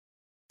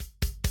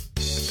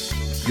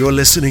You're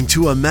listening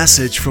to a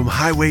message from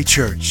Highway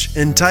Church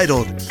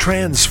entitled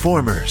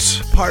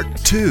Transformers, Part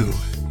 2.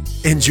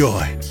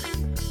 Enjoy.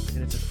 And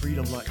it's a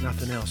freedom like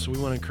nothing else. So we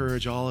want to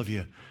encourage all of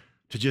you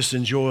to just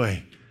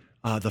enjoy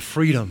the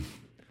freedom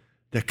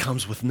that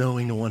comes with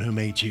knowing the one who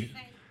made you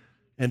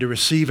and to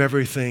receive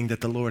everything that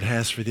the Lord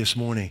has for this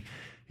morning.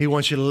 He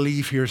wants you to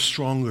leave here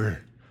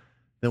stronger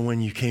than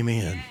when you came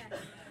in,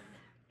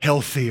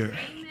 healthier,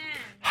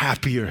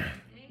 happier,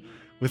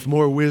 with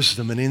more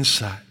wisdom and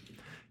insight.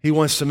 He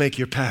wants to make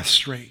your path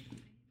straight.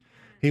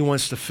 He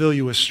wants to fill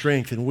you with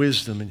strength and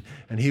wisdom,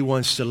 and He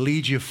wants to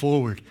lead you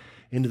forward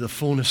into the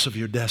fullness of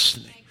your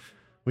destiny.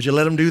 Would you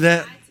let Him do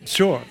that?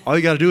 Sure. All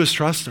you got to do is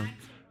trust Him.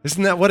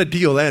 Isn't that what a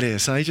deal that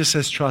is? He just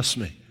says, trust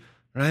me,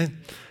 right?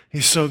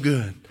 He's so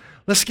good.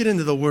 Let's get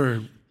into the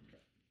Word,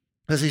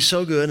 because He's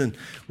so good, and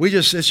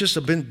it's just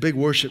a big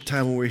worship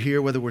time when we're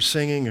here, whether we're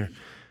singing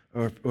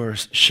or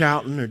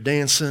shouting or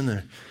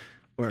dancing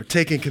or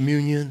taking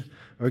communion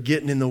or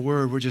getting in the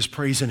Word. We're just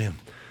praising Him.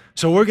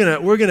 So we're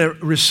gonna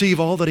receive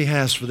all that He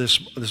has for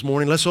this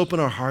morning. Let's open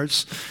our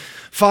hearts.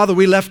 Father,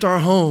 we left our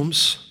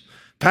homes.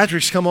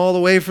 Patrick's come all the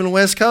way from the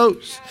West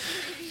Coast.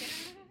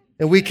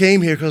 And we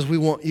came here because we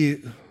want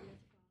You.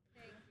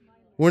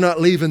 We're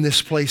not leaving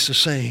this place the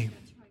same.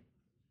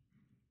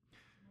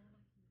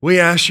 We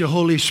ask You,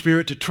 Holy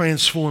Spirit, to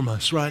transform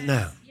us right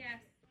now.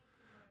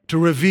 To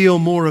reveal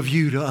more of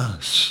You to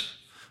us.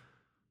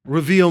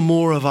 Reveal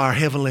more of our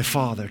Heavenly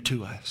Father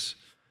to us.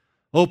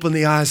 Open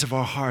the eyes of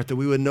our heart that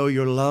we would know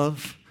Your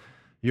love,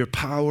 Your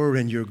power,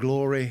 and Your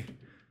glory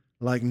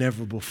like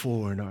never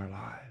before in our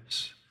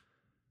lives.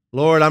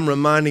 Lord, I'm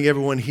reminding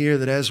everyone here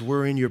that as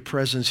we're in Your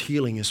presence,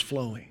 healing is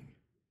flowing.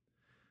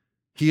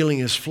 Healing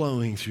is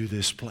flowing through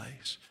this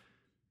place.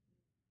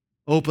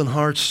 Open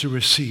hearts to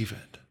receive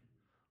it.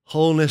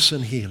 Wholeness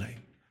and healing.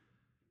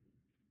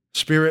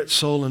 Spirit,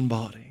 soul, and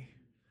body.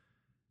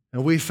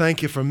 And we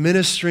thank You for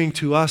ministering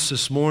to us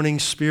this morning,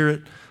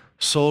 Spirit,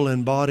 soul,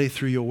 and body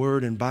through Your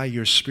Word and by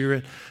Your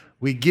Spirit.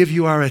 We give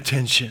You our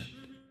attention.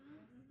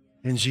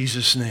 In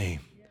Jesus' name,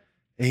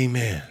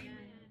 amen.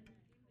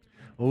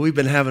 Well, we've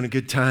been having a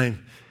good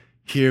time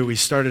here. We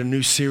started a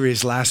new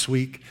series last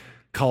week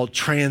called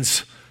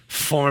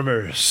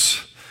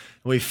Transformers.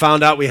 We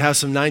found out we have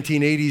some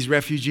 1980s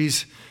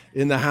refugees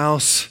in the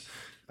house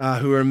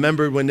who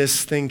remembered when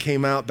this thing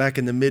came out back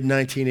in the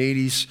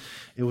mid-1980s.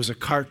 It was a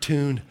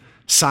cartoon,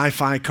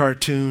 sci-fi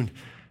cartoon.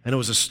 And it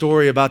was a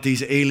story about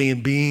these alien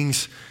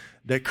beings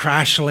that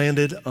crash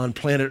landed on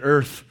planet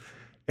Earth.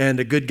 And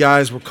the good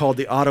guys were called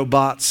the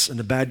Autobots, and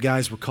the bad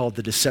guys were called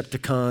the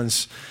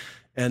Decepticons.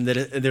 And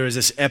that there was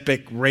this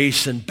epic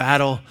race and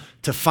battle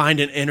to find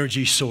an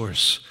energy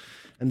source.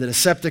 And the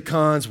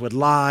Decepticons would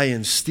lie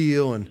and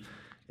steal, and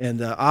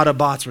the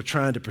Autobots were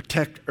trying to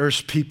protect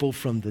Earth's people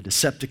from the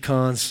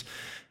Decepticons.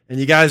 And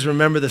you guys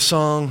remember the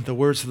song, the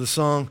words of the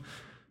song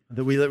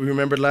that we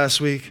remembered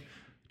last week?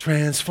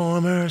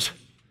 Transformers.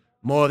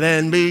 More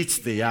than meets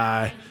the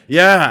eye.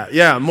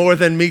 Yeah, more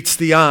than meets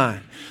the eye.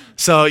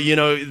 So,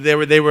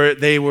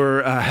 they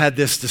had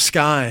this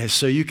disguise.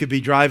 So you could be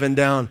driving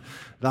down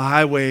the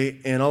highway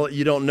and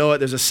you don't know it.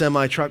 There's a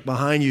semi-truck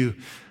behind you,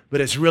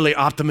 but it's really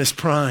Optimus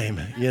Prime,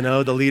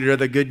 the leader of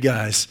the good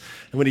guys.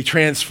 And when he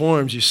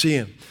transforms, you see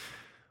him.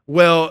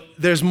 Well,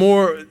 there's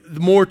more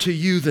to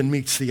you than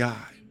meets the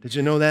eye. Did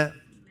you know that?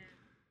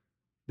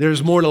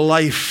 There's more to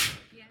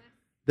life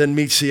than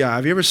meets the eye.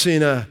 Have you ever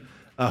seen a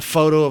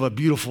photo of a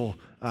beautiful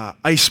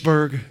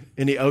iceberg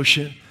in the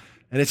ocean,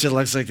 and it just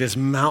looks like this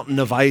mountain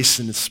of ice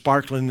and it's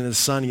sparkling in the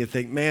sun, and you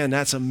think, man,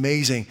 that's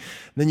amazing.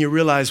 And then you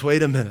realize,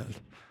 wait a minute,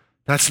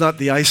 that's not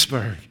the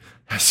iceberg.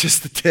 That's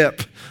just the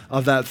tip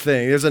of that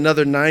thing. There's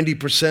another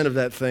 90% of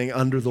that thing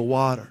under the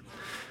water.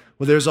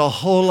 Well, there's a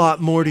whole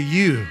lot more to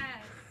you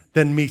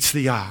than meets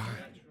the eye.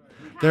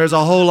 There's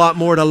a whole lot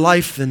more to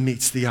life than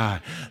meets the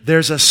eye.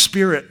 There's a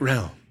spirit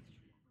realm.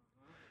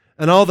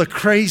 And all the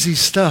crazy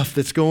stuff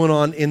that's going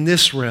on in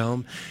this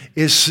realm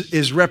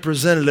is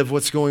representative of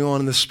what's going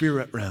on in the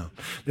spirit realm.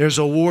 There's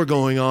a war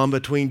going on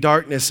between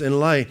darkness and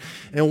light.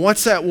 And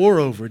what's that war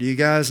over? Do you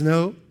guys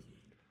know?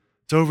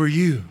 It's over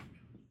you,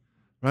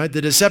 right? The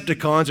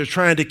Decepticons are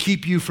trying to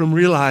keep you from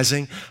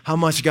realizing how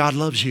much God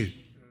loves you.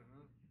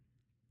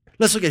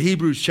 Let's look at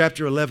Hebrews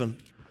chapter 11.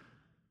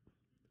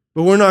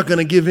 But we're not going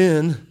to give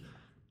in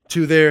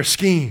to their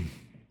scheme.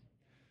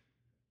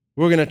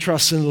 We're going to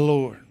trust in the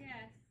Lord.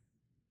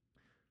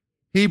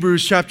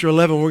 Hebrews chapter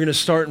 11, we're going to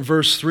start in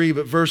verse 3,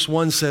 but verse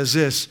 1 says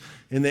this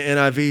in the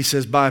NIV,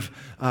 says, by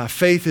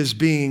faith is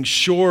being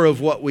sure of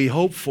what we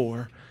hope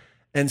for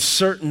and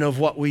certain of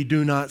what we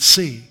do not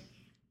see.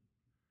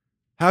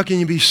 How can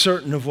you be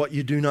certain of what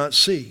you do not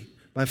see?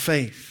 By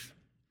faith.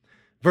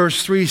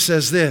 Verse 3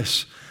 says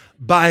this,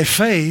 by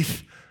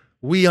faith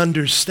we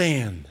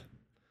understand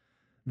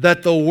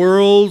that the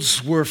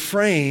worlds were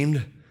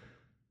framed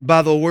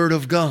by the word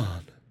of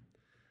God,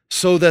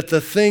 so that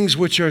the things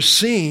which are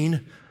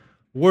seen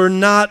were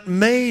not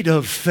made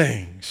of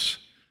things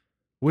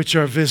which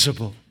are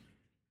visible.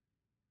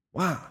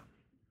 Wow.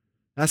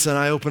 That's an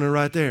eye-opener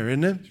right there,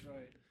 isn't it?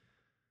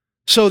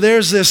 So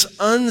there's this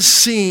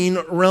unseen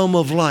realm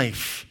of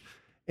life,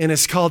 and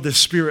it's called the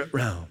spirit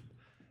realm.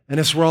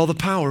 And it's where all the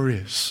power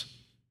is.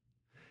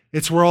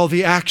 It's where all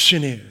the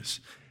action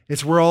is.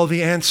 It's where all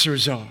the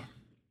answers are.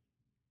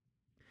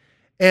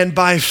 And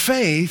by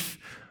faith,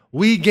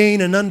 we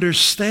gain an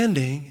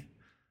understanding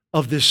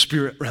of this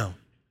spirit realm.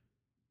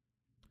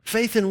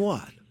 Faith in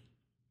what?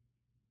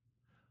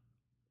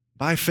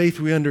 By faith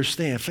we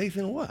understand. Faith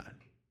in what?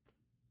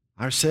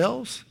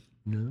 Ourselves?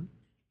 No.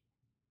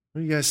 What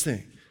do you guys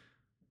think?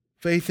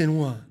 Faith in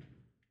what?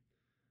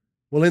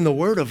 Well, in the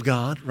Word of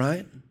God,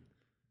 right?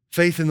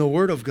 Faith in the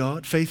Word of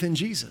God, faith in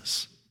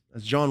Jesus.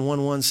 As John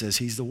 1:1 says,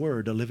 He's the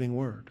Word, the living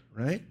Word,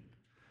 right?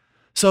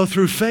 So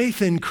through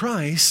faith in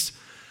Christ,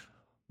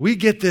 we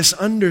get this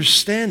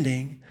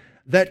understanding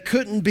that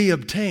couldn't be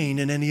obtained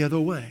in any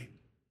other way.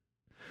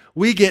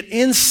 We get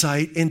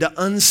insight into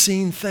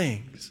unseen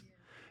things.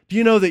 Do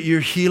you know that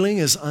your healing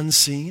is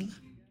unseen?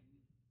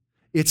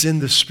 It's in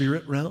the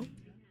spirit realm.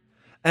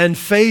 And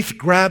faith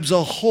grabs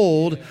a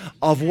hold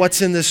of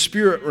what's in the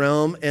spirit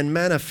realm and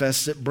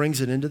manifests it, brings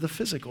it into the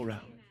physical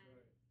realm.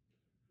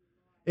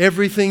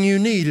 Everything you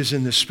need is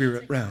in the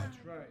spirit realm.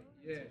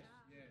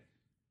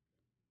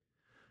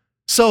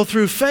 So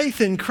through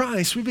faith in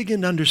Christ, we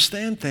begin to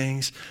understand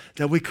things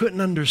that we couldn't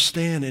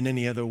understand in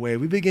any other way.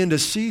 We begin to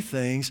see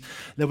things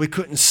that we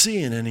couldn't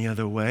see in any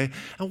other way.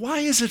 And why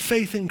is it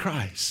faith in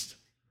Christ?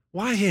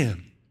 Why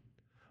Him?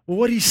 Well,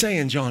 what did He say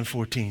in John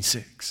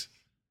 14:6?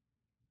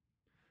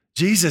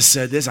 Jesus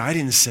said this. I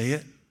didn't say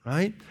it,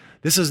 right?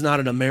 This is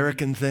not an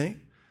American thing.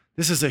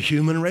 This is a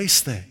human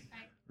race thing,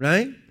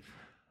 right?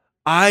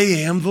 I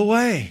am the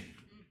way,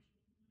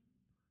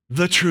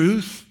 the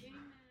truth,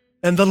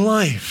 and the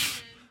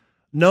life.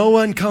 No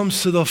one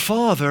comes to the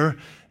Father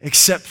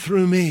except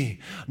through me.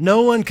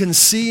 No one can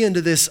see into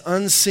this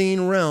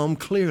unseen realm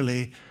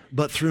clearly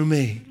but through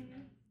me.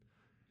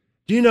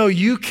 Do you know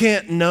you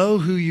can't know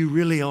who you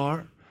really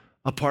are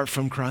apart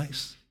from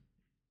Christ?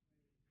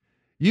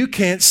 You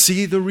can't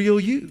see the real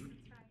you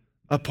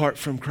apart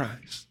from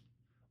Christ.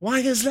 Why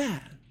is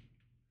that?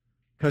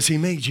 Because He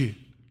made you.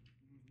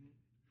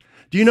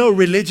 Do you know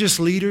religious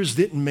leaders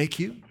didn't make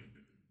you?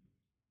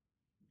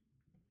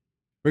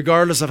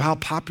 Regardless of how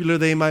popular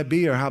they might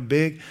be or how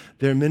big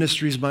their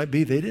ministries might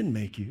be, they didn't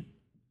make you.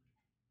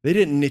 They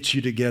didn't knit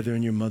you together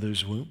in your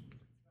mother's womb.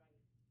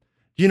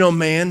 Do you know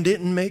man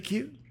didn't make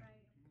you?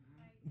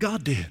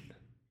 God did.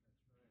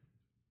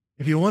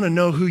 If you want to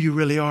know who you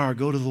really are,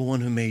 go to the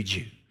one who made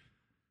you.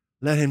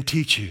 Let Him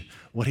teach you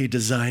what He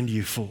designed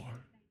you for.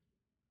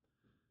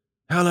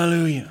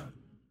 Hallelujah.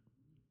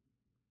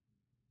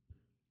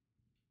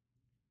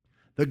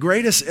 The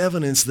greatest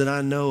evidence that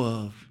I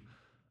know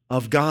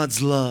of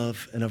God's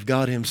love and of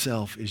God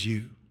Himself is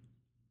you.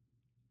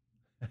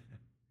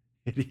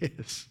 It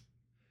is.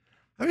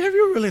 I mean, have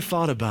you really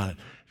thought about it?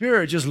 Have you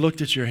ever just looked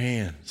at your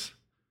hands?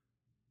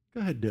 Go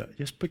ahead, do it.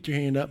 Just put your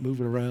hand up,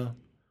 move it around.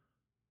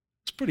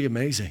 It's pretty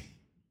amazing.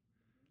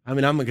 I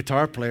mean, I'm a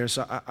guitar player,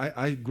 so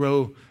I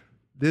grow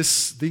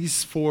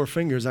these 4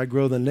 fingers, I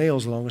grow the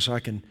nails longer so I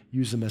can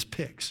use them as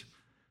picks.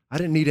 I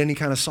didn't need any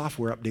kind of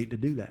software update to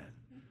do that.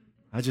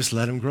 I just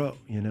let them grow,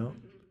 you know.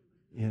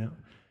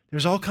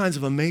 There's all kinds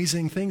of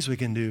amazing things we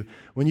can do.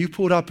 When you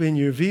pulled up in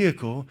your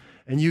vehicle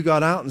and you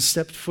got out and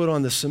stepped foot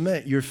on the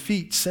cement, your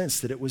feet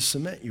sensed that it was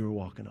cement you were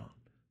walking on,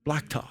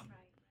 blacktop.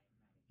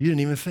 You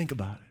didn't even think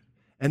about it.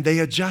 And they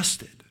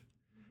adjusted.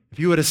 If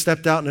you would have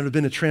stepped out and it had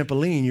been a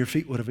trampoline, your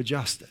feet would have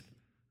adjusted,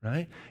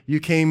 right? You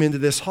came into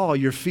this hall,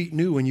 your feet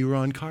knew when you were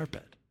on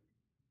carpet.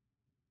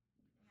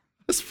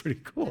 That's pretty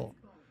cool.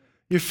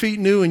 Your feet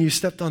knew when you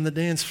stepped on the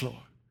dance floor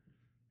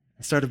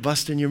and started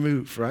busting your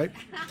move, right?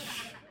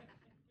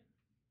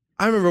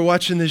 I remember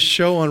watching this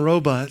show on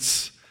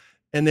robots,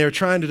 and they were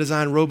trying to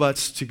design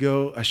robots to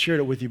go, I shared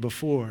it with you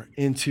before,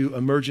 into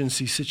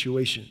emergency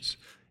situations,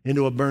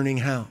 into a burning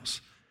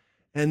house.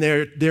 And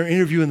they're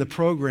interviewing the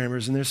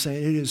programmers, and they're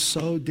saying it is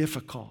so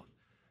difficult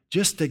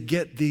just to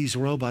get these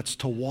robots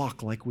to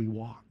walk like we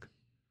walk.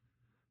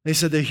 They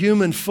said the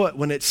human foot,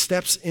 when it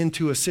steps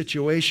into a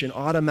situation,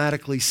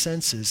 automatically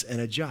senses and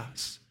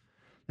adjusts.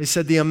 They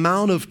said the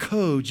amount of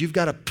code you've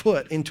got to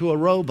put into a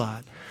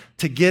robot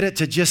to get it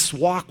to just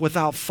walk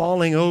without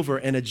falling over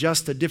and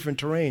adjust to different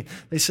terrain,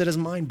 they said is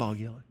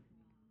mind-boggling.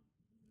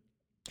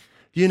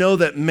 Do you know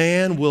that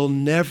man will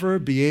never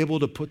be able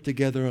to put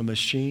together a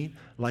machine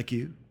like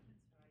you?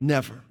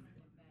 Never.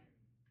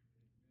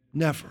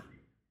 Never.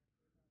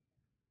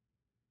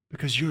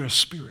 Because you're a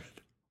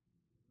spirit.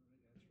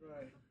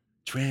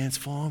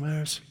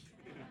 Transformers,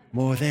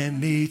 more than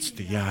meets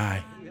the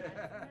eye.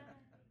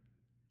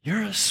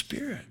 You're a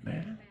spirit,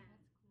 man.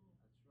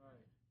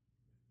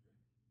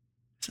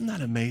 Isn't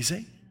that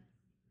amazing?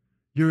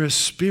 You're a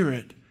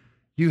spirit.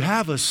 You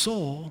have a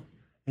soul,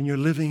 and you're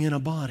living in a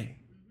body.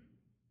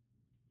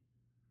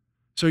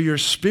 So your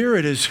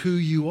spirit is who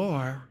you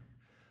are.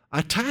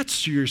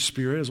 Attached to your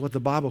spirit is what the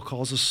Bible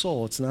calls a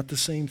soul. It's not the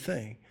same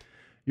thing.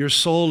 Your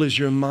soul is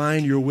your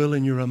mind, your will,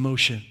 and your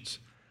emotions.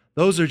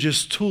 Those are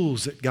just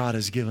tools that God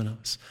has given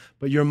us.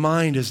 But your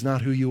mind is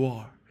not who you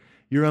are.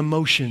 Your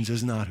emotions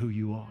is not who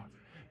you are.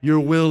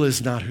 Your will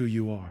is not who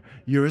you are.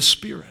 You're a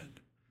spirit.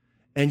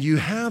 And you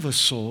have a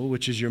soul,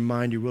 which is your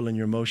mind, your will, and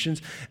your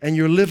emotions, and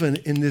you're living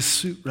in this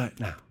suit right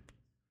now.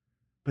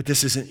 But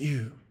this isn't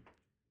you.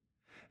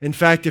 In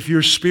fact, if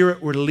your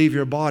spirit were to leave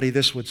your body,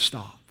 this would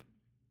stop.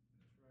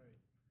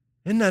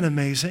 Isn't that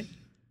amazing?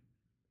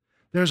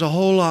 There's a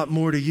whole lot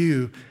more to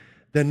you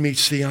than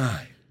meets the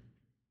eye.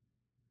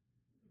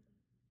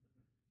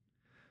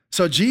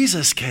 So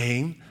Jesus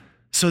came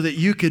so that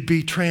you could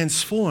be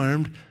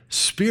transformed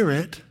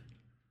spirit,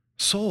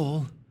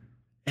 soul,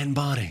 and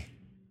body.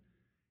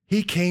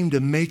 He came to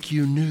make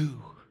you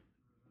new.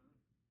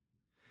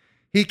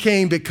 He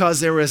came because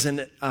there was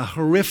a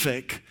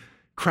horrific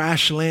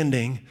crash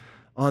landing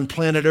on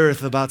planet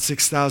Earth about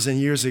 6,000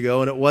 years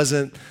ago, and it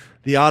wasn't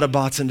the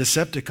Autobots and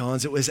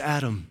Decepticons, it was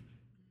Adam.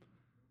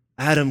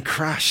 Adam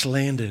crash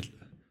landed.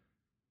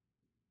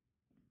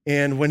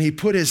 And when he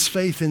put his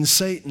faith in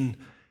Satan,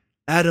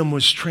 Adam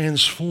was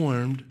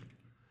transformed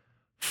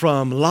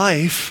from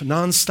life,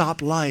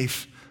 nonstop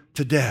life,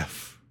 to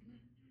death.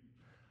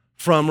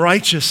 From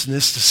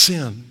righteousness to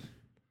sin.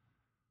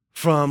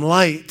 From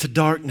light to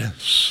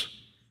darkness.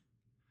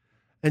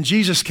 And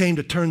Jesus came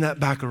to turn that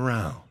back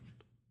around.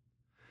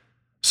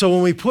 So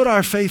when we put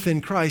our faith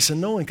in Christ, and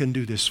no one can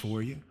do this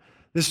for you,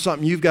 this is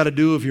something you've got to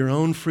do of your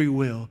own free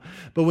will.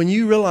 But when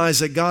you realize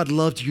that God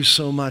loved you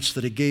so much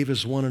that he gave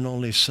his one and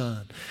only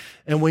Son,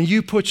 and when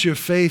you put your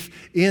faith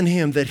in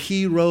him that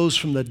he rose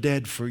from the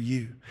dead for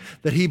you,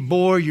 that he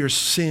bore your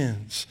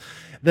sins,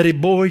 that he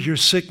bore your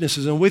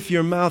sicknesses, and with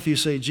your mouth you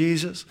say,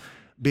 Jesus,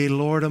 be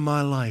Lord of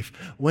my life.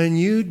 When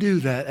you do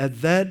that,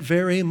 at that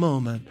very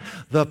moment,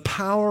 the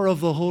power of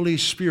the Holy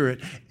Spirit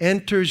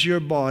enters your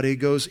body,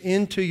 goes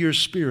into your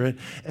spirit,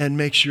 and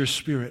makes your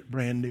spirit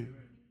brand new.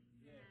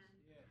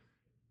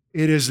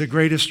 It is the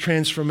greatest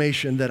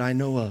transformation that I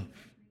know of.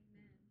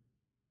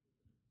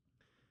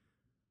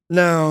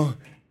 Now,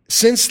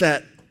 since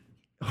that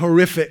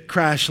horrific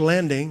crash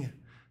landing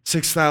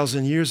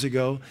 6,000 years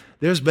ago,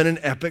 there's been an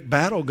epic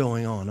battle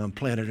going on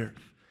planet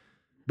Earth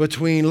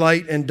between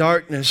light and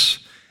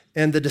darkness,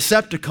 and the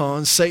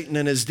Decepticons, Satan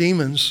and his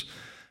demons,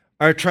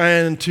 are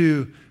trying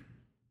to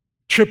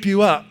trip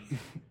you up.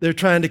 They're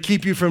trying to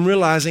keep you from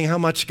realizing how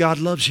much God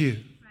loves you.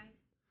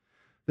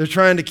 They're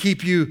trying to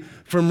keep you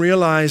from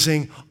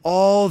realizing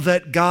all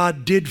that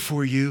God did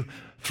for you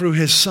through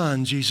his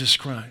Son, Jesus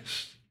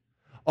Christ.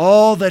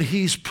 All that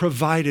he's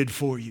provided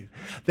for you.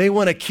 They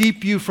want to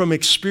keep you from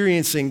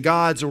experiencing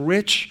God's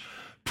rich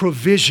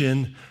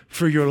provision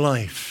for your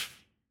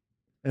life.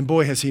 And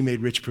boy, has he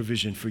made rich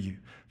provision for you.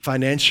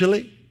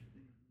 Financially,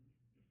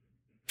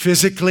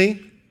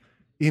 physically,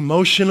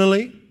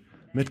 emotionally,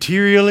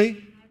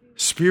 materially,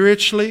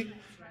 spiritually,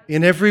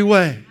 in every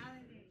way.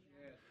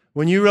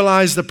 When you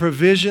realize the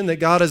provision that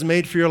God has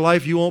made for your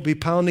life, you won't be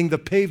pounding the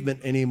pavement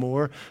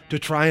anymore to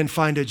try and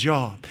find a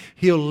job.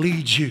 He'll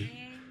lead you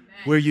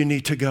where you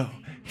need to go.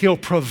 He'll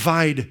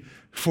provide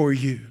for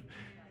you.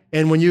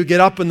 And when you get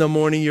up in the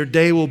morning, your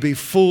day will be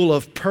full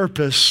of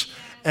purpose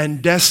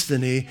and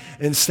destiny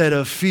instead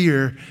of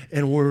fear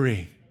and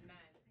worry.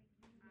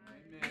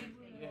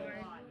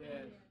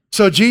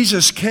 So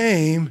Jesus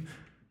came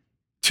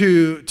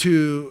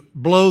to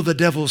blow the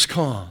devil's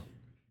calm.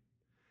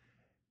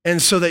 And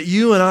so that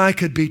you and I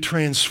could be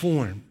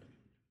transformed.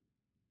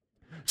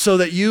 So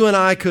that you and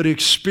I could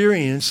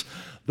experience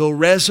the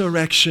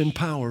resurrection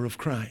power of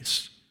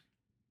Christ.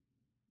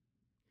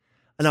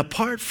 And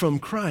apart from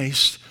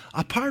Christ,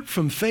 apart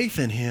from faith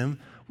in him,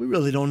 we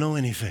really don't know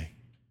anything.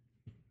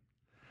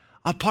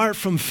 Apart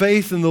from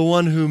faith in the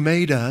one who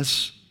made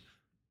us,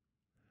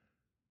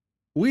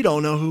 we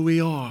don't know who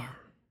we are.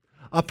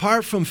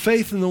 Apart from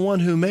faith in the one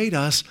who made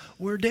us,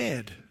 we're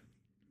dead.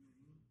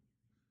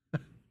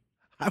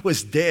 I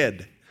was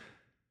dead.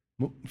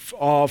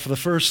 For the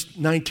first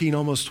 19,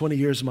 almost 20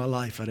 years of my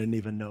life, I didn't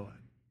even know it.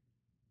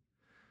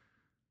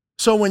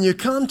 So when you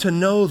come to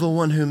know the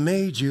one who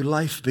made you,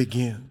 life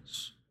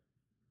begins.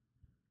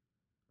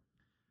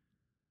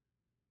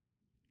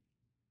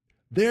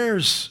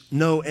 There's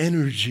no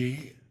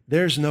energy,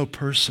 there's no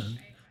person,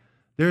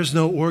 there's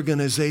no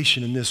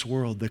organization in this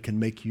world that can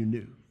make you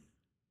new.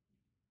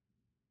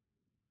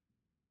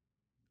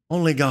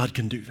 Only God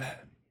can do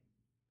that.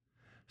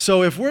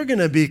 So if we're going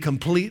to be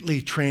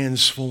completely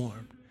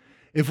transformed,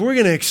 if we're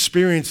going to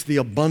experience the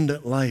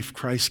abundant life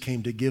Christ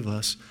came to give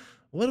us,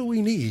 what do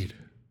we need?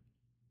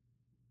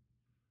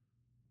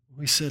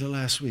 We said it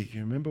last week. You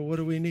remember, what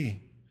do we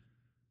need?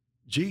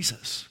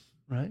 Jesus,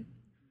 right?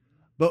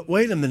 But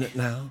wait a minute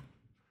now.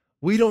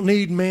 We don't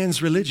need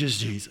man's religious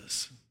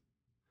Jesus.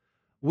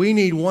 We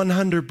need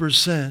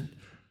 100%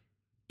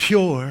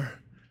 pure,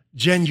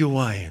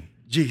 genuine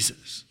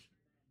Jesus.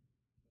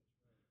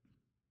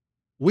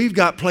 We've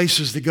got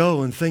places to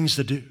go and things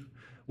to do.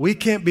 We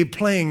can't be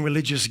playing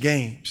religious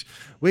games.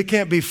 We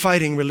can't be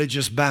fighting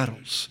religious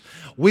battles.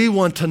 We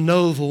want to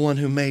know the one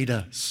who made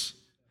us.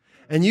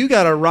 And you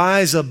got to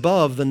rise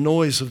above the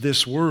noise of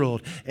this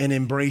world and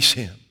embrace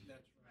him.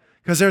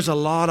 Because there's a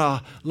lot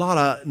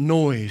of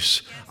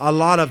noise, a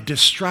lot of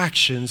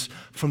distractions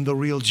from the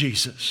real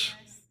Jesus.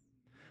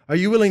 Are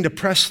you willing to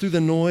press through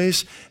the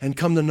noise and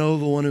come to know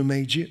the one who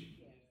made you?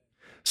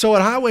 So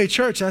at Highway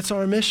Church, that's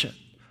our mission.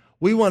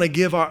 We want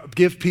to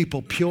give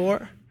people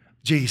pure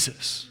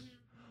Jesus.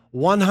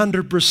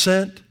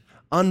 100%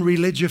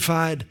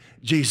 unreligified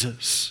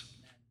Jesus.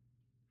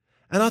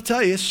 And I'll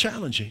tell you, it's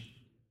challenging.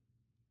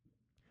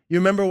 You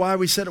remember why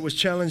we said it was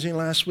challenging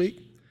last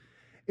week?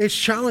 It's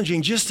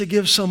challenging just to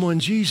give someone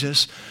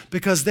Jesus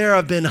because there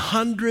have been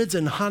hundreds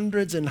and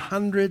hundreds and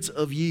hundreds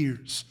of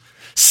years,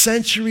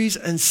 centuries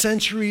and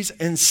centuries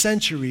and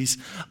centuries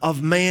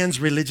of man's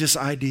religious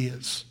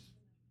ideas,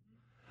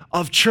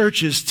 of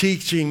churches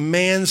teaching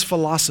man's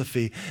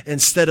philosophy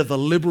instead of the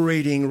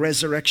liberating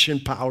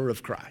resurrection power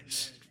of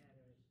Christ.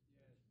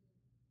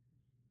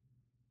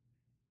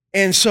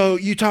 And so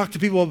you talk to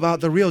people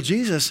about the real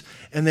Jesus,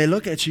 and they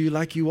look at you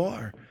like you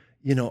are,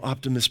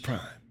 Optimus Prime.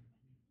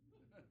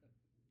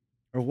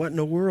 Or what in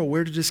the world?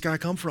 Where did this guy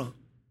come from?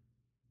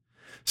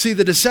 See,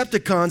 the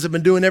Decepticons have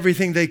been doing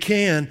everything they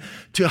can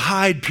to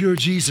hide pure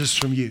Jesus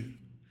from you.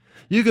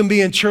 You can be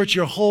in church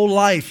your whole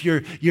life,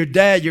 your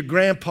dad, your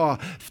grandpa,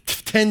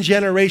 10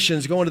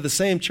 generations going to the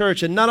same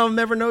church, and none of them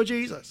ever know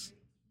Jesus.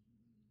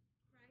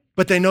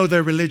 But they know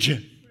their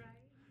religion.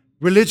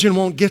 Religion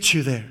won't get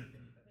you there.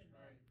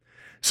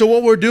 So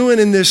what we're doing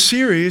in this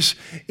series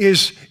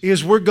is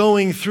we're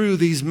going through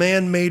these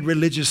man-made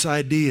religious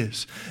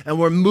ideas, and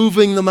we're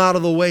moving them out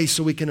of the way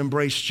so we can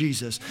embrace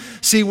Jesus.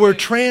 See, we're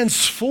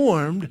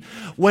transformed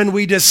when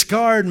we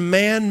discard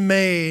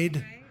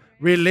man-made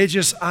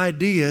religious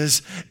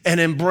ideas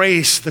and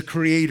embrace the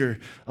creator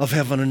of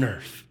heaven and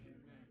earth.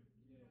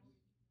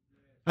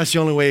 That's the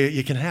only way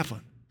it can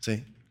happen,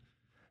 see?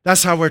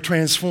 That's how we're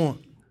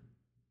transformed.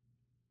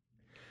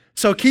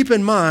 So keep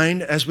in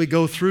mind as we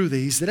go through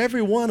these that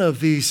every one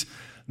of these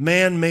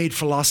man-made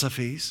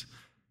philosophies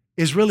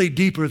is really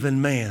deeper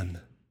than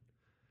man.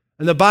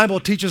 And the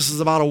Bible teaches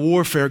us about a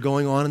warfare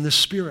going on in the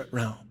spirit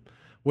realm,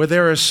 where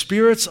there are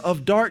spirits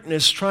of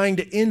darkness trying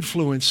to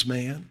influence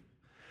man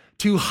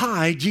to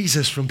hide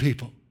Jesus from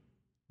people,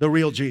 the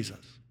real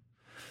Jesus.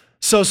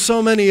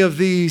 So many of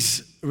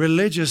these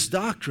religious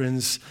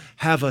doctrines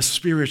have a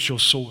spiritual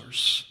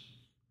source.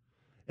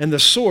 And the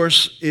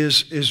source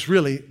is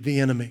really the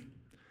enemy,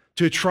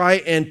 to try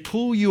and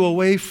pull you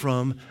away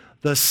from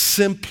the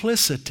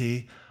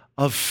simplicity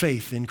of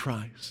faith in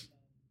Christ.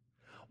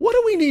 What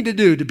do we need to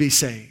do to be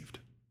saved?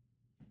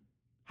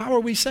 How are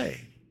we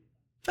saved?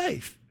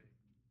 Faith.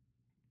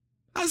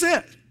 How's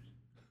it?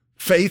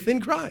 Faith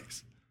in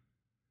Christ.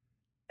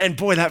 And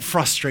boy, that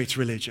frustrates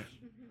religion.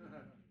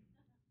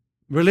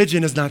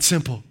 Religion is not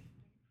simple.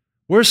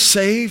 We're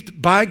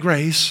saved by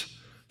grace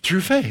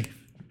through faith.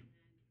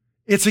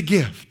 It's a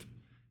gift.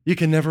 You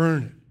can never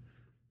earn it.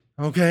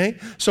 Okay?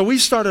 So we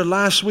started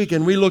last week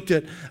and we looked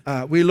at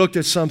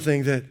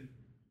something that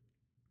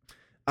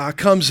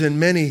comes in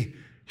many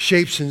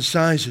shapes and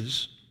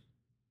sizes.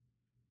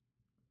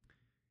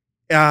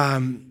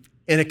 And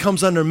it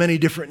comes under many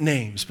different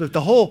names. But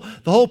the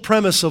whole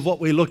premise of what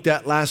we looked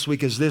at last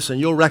week is this, and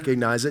you'll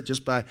recognize it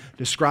just by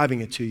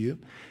describing it to you.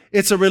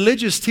 It's a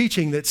religious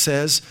teaching that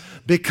says,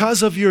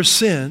 because of your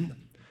sin,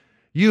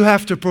 you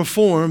have to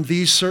perform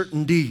these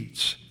certain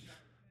deeds.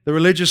 The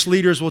religious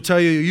leaders will tell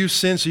you, you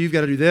sin, so you've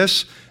got to do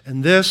this,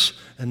 and this,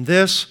 and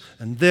this,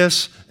 and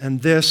this,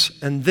 and this,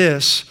 and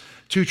this,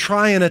 to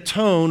try and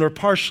atone or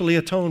partially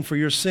atone for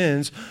your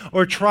sins,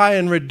 or try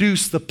and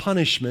reduce the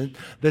punishment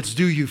that's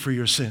due you for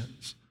your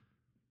sins.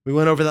 We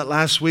went over that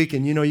last week,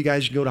 and you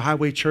guys can go to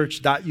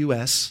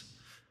highwaychurch.us,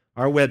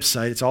 our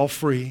website. It's all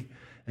free.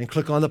 And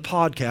click on the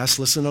podcast,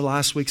 listen to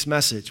last week's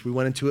message. We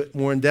went into it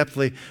more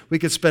in-depthly. We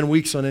could spend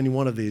weeks on any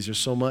one of these. There's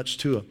so much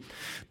to it.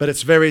 But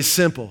it's very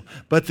simple.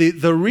 But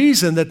the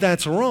reason that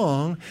that's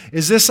wrong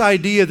is this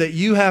idea that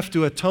you have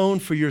to atone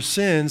for your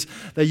sins,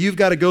 that you've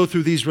got to go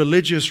through these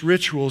religious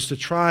rituals to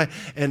try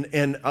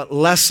and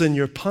lessen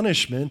your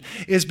punishment,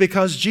 is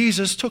because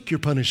Jesus took your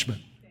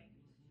punishment.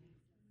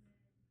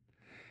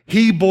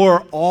 He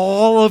bore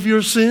all of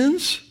your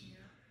sins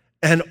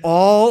and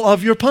all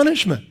of your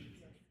punishment.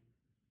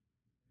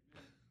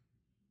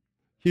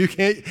 You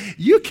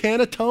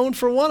can't atone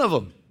for one of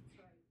them.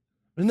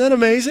 Isn't that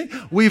amazing?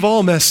 We've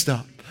all messed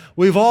up.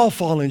 We've all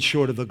fallen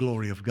short of the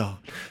glory of God.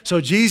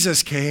 So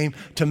Jesus came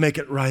to make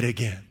it right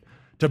again,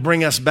 to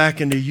bring us back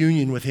into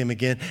union with him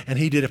again, and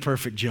he did a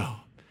perfect job.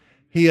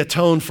 He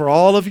atoned for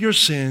all of your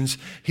sins.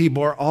 He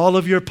bore all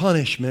of your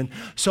punishment.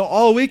 So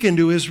all we can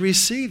do is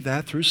receive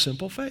that through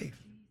simple faith.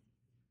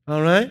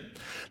 All right?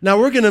 Now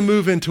we're going to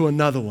move into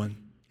another one.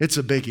 It's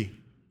a biggie.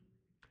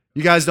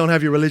 You guys don't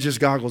have your religious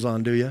goggles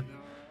on, do you?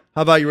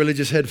 How about your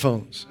religious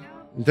headphones?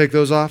 You take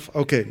those off?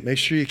 Okay, make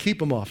sure you keep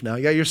them off now.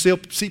 You got your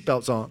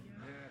seatbelts on.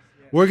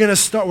 We're going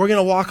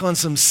to walk on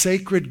some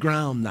sacred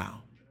ground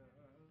now.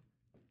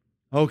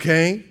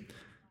 Okay?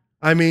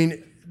 I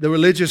mean, the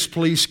religious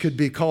police could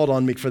be called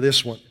on me for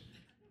this one.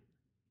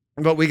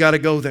 But we got to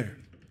go there.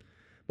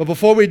 But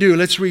before we do,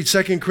 let's read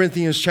 2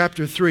 Corinthians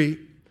chapter 3,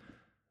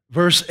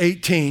 verse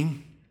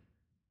 18.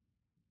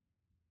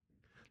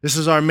 This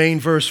is our main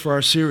verse for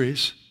our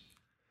series.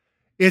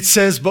 It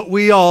says, but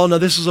we all, now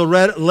this is a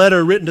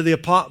letter written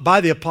to by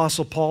the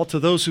Apostle Paul to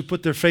those who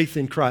put their faith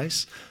in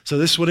Christ. So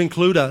this would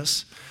include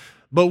us.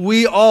 But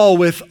we all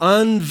with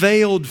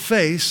unveiled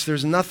face,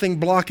 there's nothing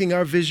blocking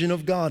our vision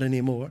of God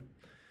anymore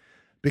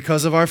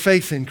because of our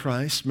faith in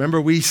Christ. Remember,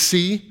 we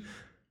see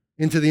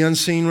into the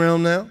unseen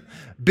realm now.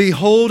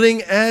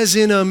 Beholding as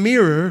in a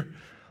mirror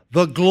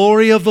the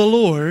glory of the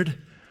Lord,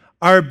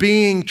 are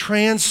being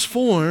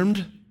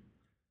transformed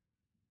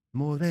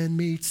more than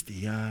meets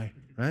the eye,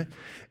 right?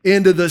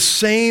 Into the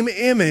same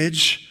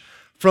image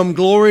from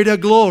glory to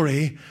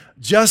glory,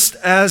 just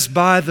as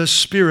by the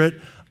Spirit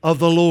of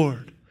the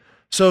Lord.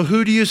 So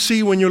who do you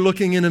see when you're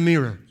looking in a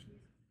mirror?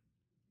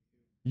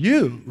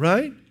 You,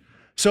 right?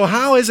 So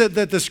how is it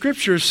that the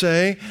scriptures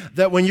say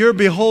that when you're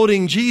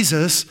beholding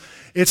Jesus,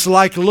 it's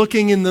like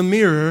looking in the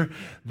mirror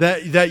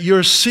that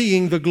you're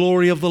seeing the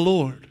glory of the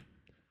Lord?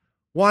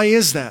 Why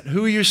is that?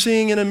 Who are you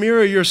seeing in a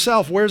mirror?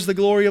 Yourself. Where's the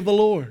glory of the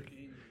Lord?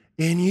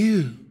 In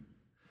you.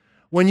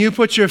 When you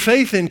put your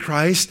faith in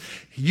Christ,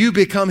 you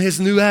become His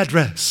new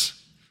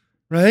address,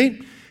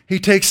 right? He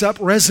takes up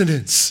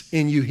residence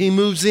in you. He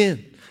moves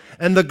in.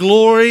 And the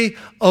glory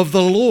of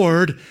the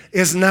Lord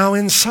is now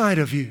inside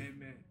of you.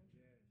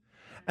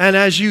 And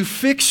as you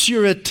fix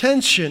your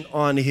attention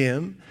on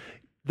Him,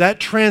 that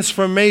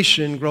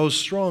transformation grows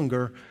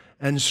stronger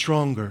and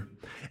stronger.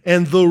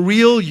 And the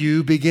real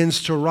you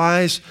begins to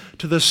rise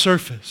to the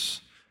surface.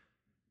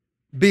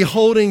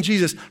 Beholding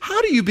Jesus.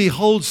 How do you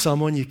behold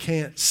someone you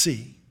can't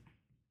see?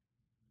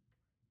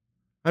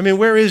 I mean,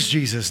 where is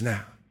Jesus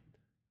now?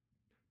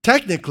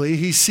 Technically,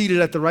 He's seated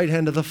at the right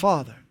hand of the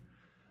Father.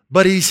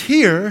 But He's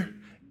here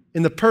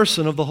in the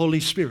person of the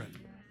Holy Spirit,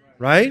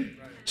 right?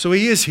 So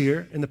He is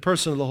here in the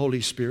person of the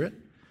Holy Spirit.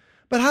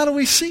 But how do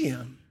we see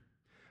Him?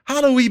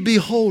 How do we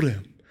behold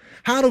Him?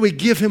 How do we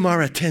give Him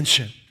our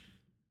attention?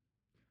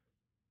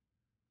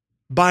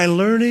 By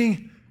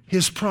learning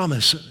His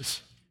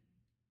promises.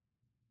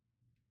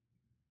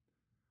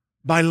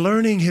 By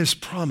learning His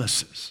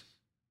promises.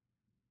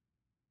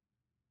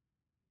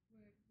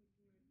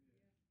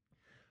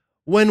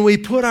 When we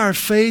put our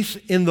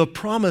faith in the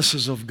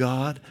promises of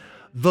God,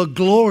 the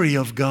glory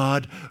of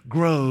God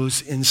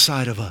grows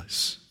inside of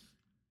us.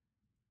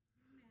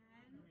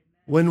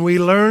 When we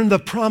learn the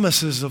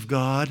promises of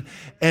God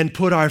and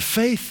put our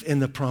faith in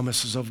the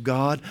promises of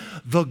God,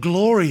 the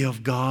glory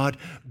of God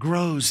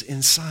grows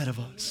inside of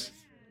us.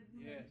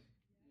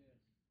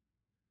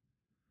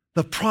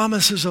 The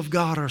promises of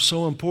God are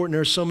so important.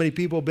 There are so many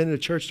people who have been in the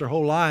church their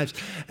whole lives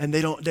and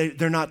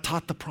they're not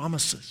taught the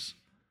promises.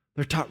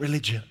 They're taught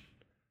religion.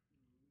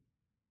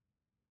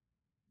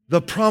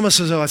 The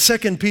promises of God.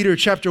 2 Peter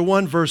chapter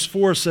 1 verse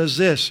 4 says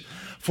this,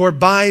 for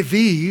by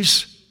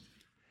these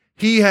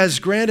He has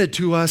granted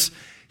to us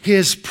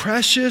His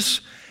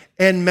precious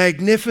and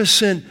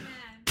magnificent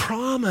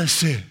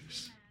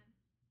promises.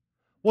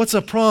 What's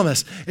a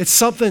promise? It's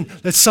something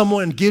that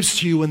someone gives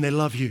to you when they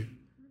love you.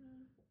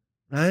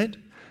 Right?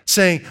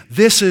 Saying,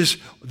 this is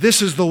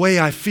the way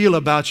I feel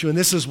about you, and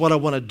this is what I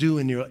want to do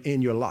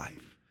in your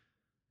life.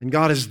 And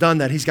God has done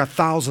that. He's got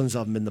thousands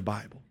of them in the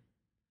Bible.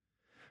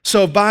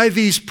 So by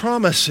these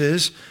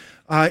promises,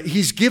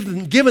 He's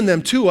given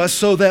them to us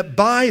so that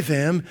by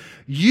them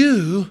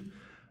you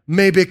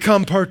may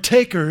become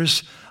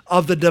partakers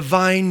of the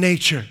divine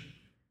nature.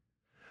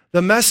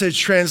 The Message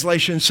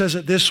translation says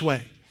it this way.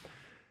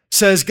 It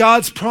says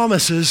God's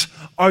promises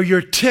are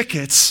your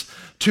tickets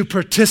to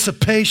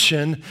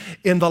participation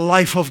in the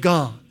life of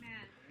God.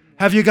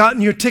 Have you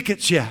gotten your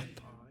tickets yet?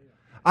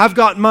 I've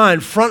got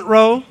mine, front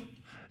row,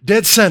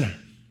 dead center,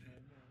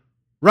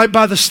 right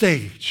by the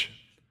stage.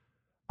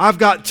 I've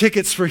got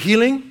tickets for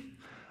healing.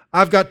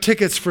 I've got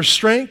tickets for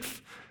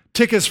strength,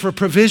 tickets for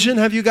provision.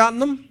 Have you gotten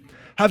them?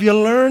 Have you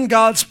learned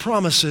God's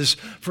promises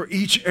for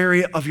each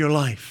area of your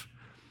life?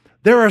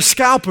 There are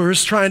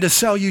scalpers trying to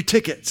sell you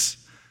tickets.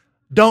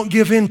 Don't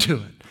give in to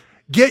it.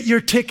 Get your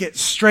ticket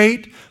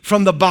straight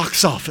from the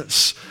box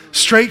office,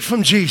 straight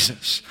from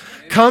Jesus.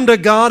 Come to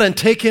God and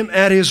take Him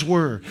at His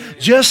word.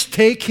 Just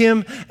take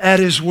Him at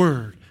His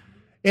word.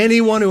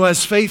 Anyone who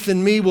has faith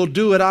in me will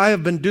do what I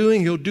have been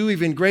doing. He'll do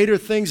even greater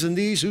things than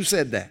these. Who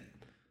said that?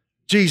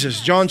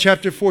 Jesus, John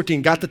chapter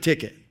 14, got the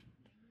ticket.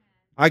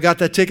 I got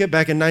that ticket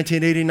back in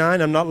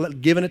 1989. I'm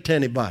not giving it to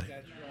anybody.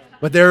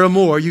 But there are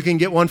more. You can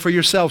get one for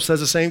yourself. Says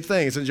the same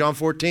thing. It's in John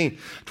 14,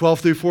 12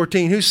 through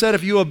 14. Who said,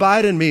 if you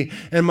abide in me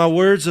and my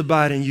words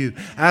abide in you,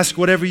 ask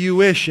whatever you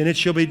wish and it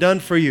shall be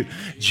done for you.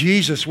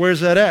 Jesus,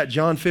 where's that at?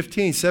 John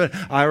 15,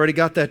 7. I already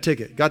got that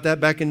ticket. Got that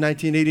back in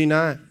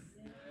 1989.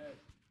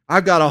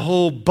 I've got a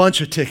whole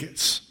bunch of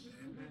tickets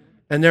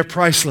and they're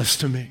priceless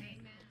to me.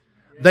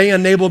 They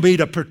enable me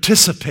to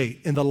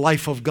participate in the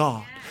life of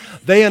God.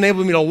 They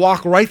enable me to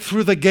walk right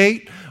through the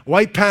gate,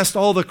 right past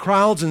all the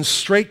crowds and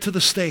straight to the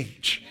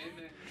stage.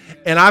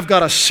 And I've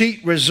got a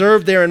seat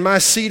reserved there, and my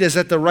seat is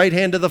at the right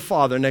hand of the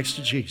Father next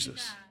to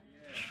Jesus.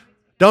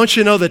 Don't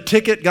you know the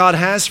ticket God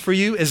has for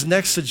you is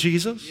next to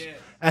Jesus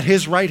at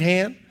His right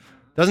hand?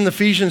 Doesn't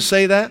Ephesians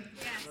say that?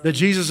 That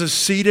Jesus is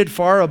seated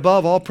far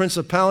above all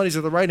principalities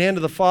at the right hand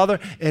of the Father,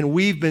 and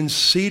we've been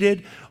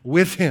seated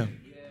with Him.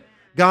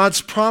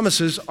 God's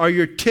promises are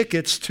your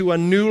tickets to a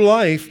new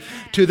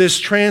life, to this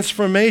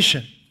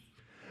transformation.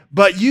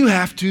 But you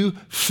have to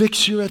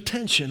fix your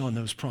attention on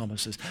those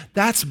promises.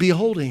 That's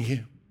beholding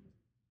Him.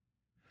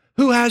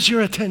 Who has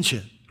your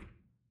attention?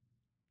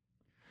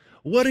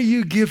 What do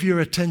you give your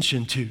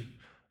attention to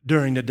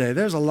during the day?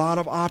 There's a lot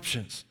of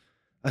options,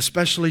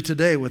 especially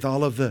today with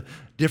all of the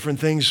different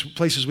things,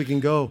 places we can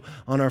go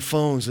on our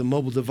phones and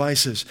mobile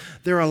devices.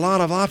 There are a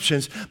lot of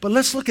options, but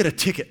let's look at a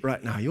ticket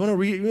right now. You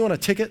want a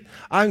ticket?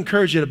 I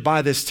encourage you to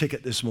buy this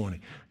ticket this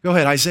morning. Go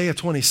ahead, Isaiah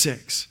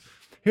 26.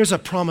 Here's a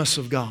promise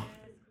of God.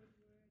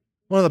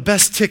 One of the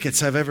best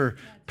tickets I've ever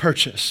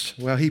purchased.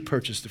 Well, He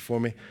purchased it for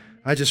me.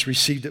 I just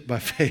received it by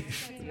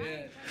faith.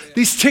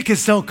 These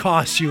tickets don't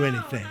cost you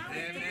anything.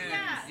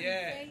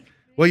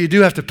 Well, you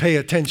do have to pay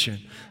attention,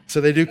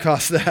 so they do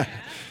cost that.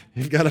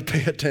 You've got to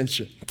pay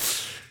attention.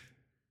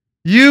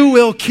 You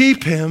will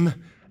keep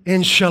him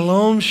in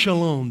shalom,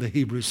 shalom, the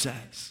Hebrew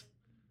says.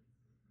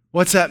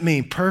 What's that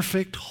mean?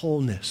 Perfect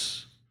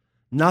wholeness.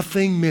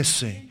 Nothing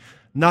missing.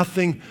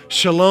 Nothing.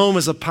 Shalom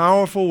is a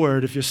powerful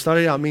word. If you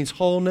study it out, it means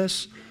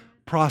wholeness,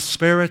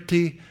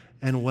 prosperity,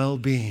 and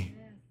well-being.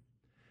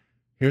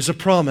 Here's a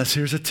promise.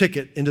 Here's a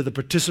ticket into the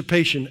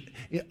participation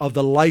of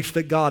the life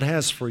that God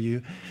has for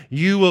you.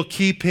 You will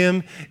keep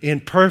him in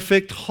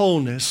perfect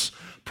wholeness,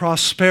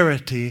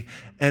 prosperity,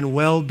 and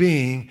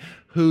well-being,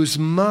 whose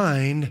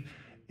mind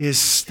is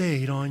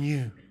stayed on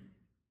you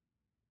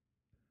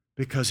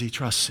because he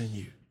trusts in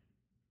you.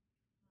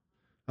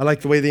 I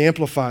like the way the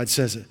Amplified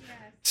says it. It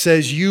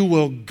says, you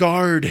will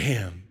guard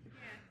him.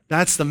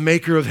 That's the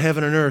maker of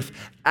heaven and earth,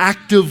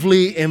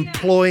 actively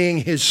employing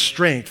his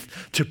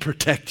strength to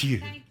protect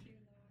you.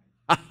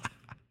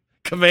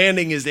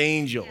 Commanding his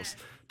angels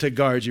to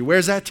guard you.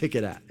 Where's that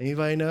ticket at?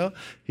 Anybody know?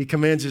 He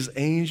commands his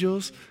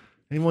angels.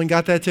 Anyone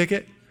got that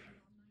ticket?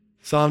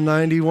 Psalm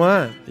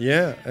 91.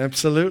 Yeah,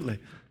 absolutely.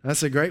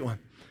 That's a great one.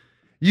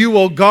 You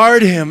will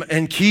guard him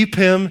and keep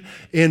him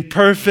in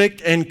perfect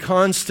and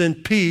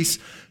constant peace,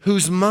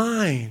 whose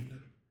mind,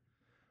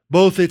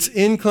 both its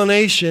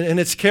inclination and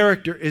its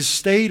character, is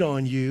stayed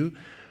on you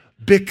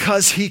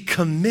because he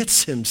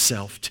commits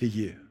himself to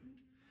you.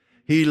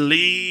 He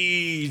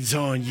leads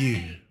on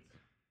you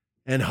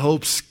and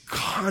hopes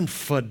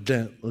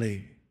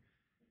confidently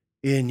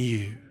in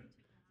you.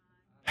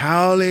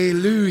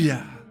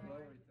 Hallelujah.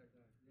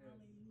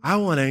 I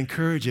want to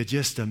encourage you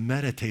just to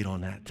meditate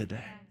on that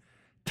today.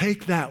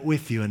 Take that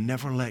with you and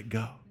never let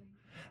go.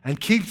 And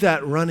keep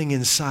that running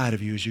inside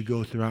of you as you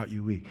go throughout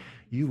your week.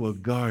 You will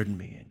guard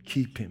me and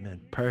keep him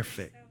in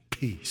perfect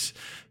peace,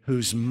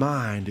 whose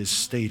mind is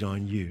stayed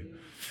on you.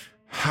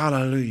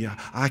 Hallelujah.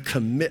 I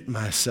commit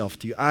myself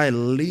to you. I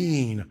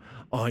lean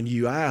on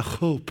you. I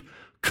hope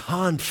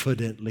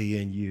confidently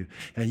in you,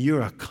 and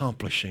you're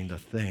accomplishing the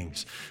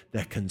things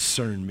that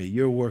concern me.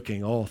 You're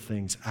working all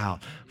things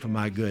out for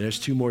my good. There's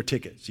two more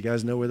tickets. You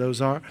guys know where those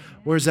are?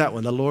 Where's that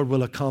one? The Lord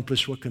will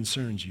accomplish what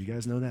concerns you. You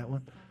guys know that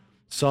one?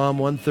 Psalm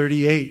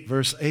 138,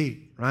 verse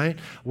 8, right?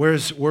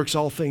 Works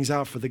all things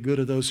out for the good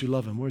of those who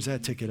love him. Where's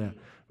that ticket at?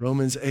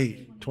 Romans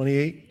 8,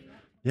 28?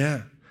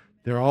 Yeah,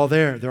 they're all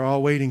there. They're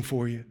all waiting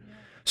for you.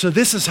 So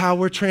this is how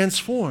we're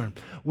transformed.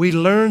 We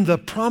learn the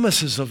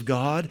promises of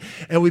God,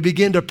 and we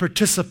begin to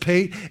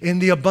participate in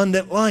the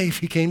abundant life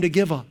he came to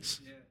give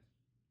us.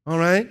 All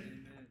right?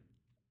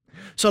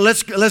 So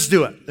let's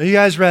do it. Are you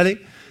guys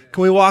ready?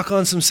 Can we walk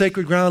on some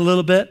sacred ground a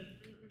little bit?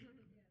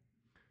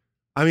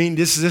 I mean,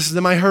 this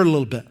might hurt a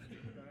little bit.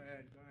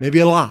 Maybe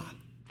a lot.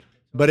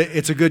 But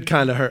it's a good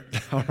kind of hurt.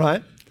 All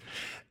right?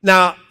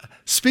 Now,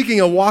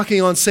 speaking of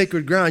walking on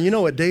sacred ground, you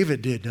know what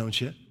David did, don't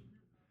you?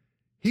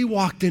 He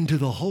walked into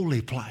the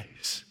holy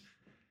place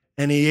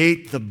and he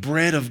ate the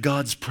bread of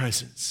God's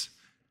presence.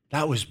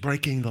 That was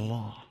breaking the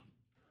law.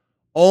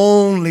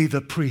 Only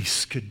the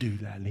priests could do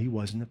that, and he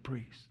wasn't a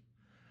priest.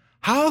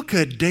 How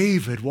could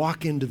David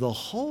walk into the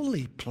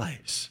holy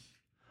place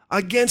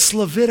against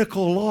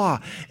Levitical law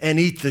and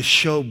eat the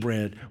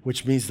showbread,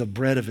 which means the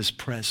bread of his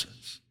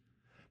presence?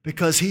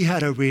 Because he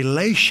had a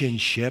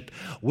relationship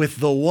with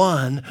the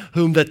one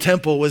whom the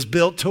temple was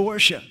built to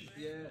worship.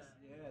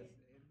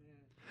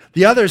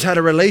 The others had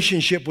a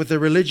relationship with the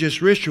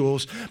religious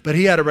rituals, but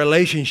he had a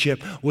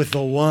relationship with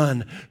the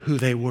one who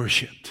they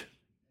worshiped.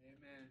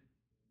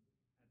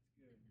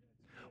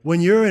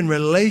 When you're in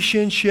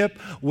relationship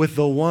with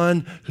the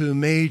one who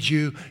made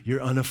you,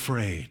 you're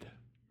unafraid.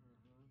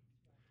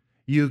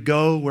 You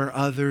go where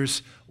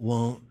others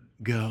won't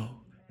go.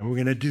 And we're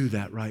going to do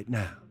that right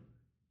now.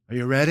 Are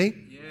you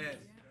ready? Yes.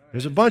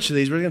 There's a bunch of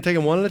these. We're going to take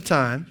them one at a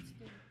time,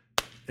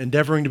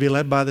 endeavoring to be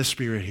led by the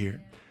Spirit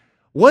here.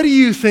 What do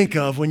you think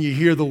of when you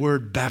hear the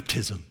word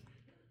baptism?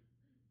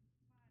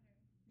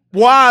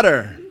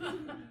 Water,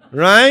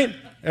 right?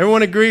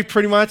 Everyone agree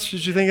pretty much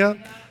what you think of?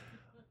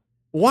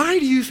 Why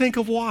do you think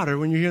of water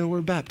when you hear the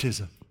word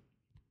baptism?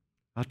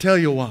 I'll tell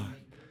you why.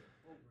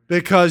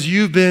 Because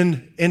you've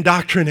been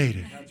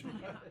indoctrinated.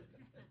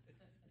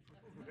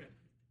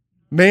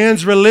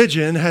 Man's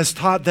religion has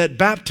taught that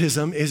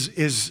baptism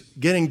is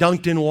getting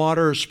dunked in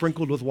water or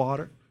sprinkled with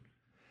water.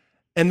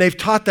 And they've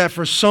taught that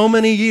for so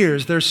many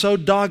years. They're so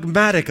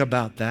dogmatic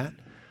about that.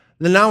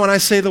 Then now when I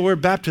say the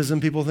word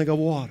baptism, people think of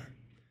water.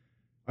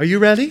 Are you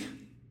ready?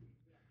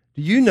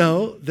 Do you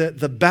know that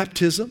the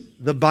baptism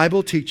the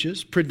Bible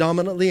teaches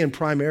predominantly and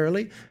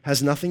primarily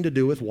has nothing to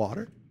do with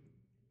water?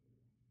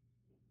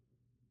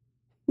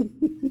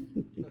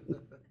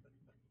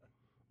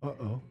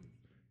 Uh-oh.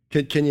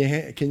 Can you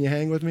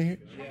hang with me here?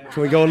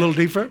 Can we go a little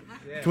deeper?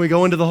 Can we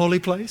go into the holy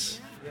place?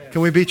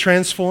 Can we be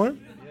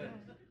transformed?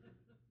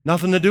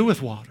 Nothing to do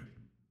with water.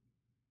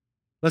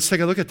 Let's take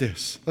a look at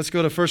this. Let's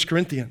go to 1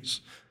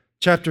 Corinthians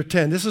chapter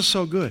 10. This is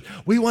so good.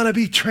 We want to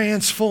be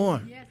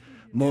transformed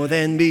more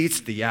than meets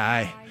the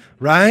eye,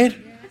 right?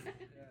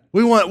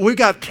 We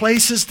got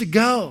places to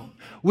go.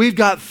 We've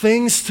got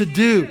things to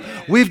do.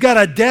 We've got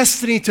a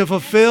destiny to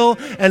fulfill,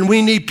 and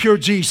we need pure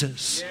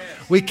Jesus.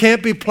 We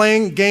can't be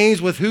playing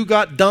games with who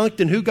got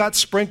dunked and who got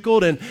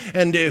sprinkled and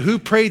who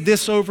prayed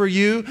this over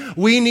you.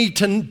 We need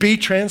to be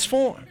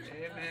transformed.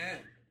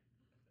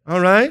 All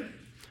right?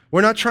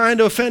 We're not trying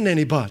to offend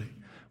anybody.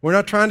 We're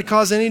not trying to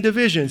cause any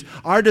divisions.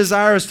 Our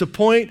desire is to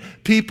point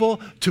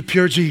people to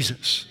pure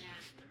Jesus.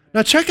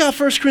 Now check out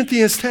 1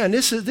 Corinthians 10.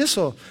 This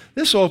will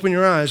open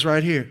your eyes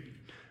right here.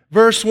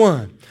 Verse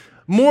 1.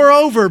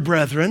 Moreover,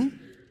 brethren,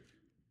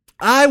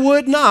 I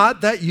would not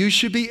that you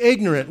should be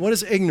ignorant. What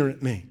does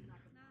ignorant mean?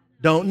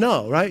 Don't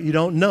know, right? You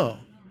don't know.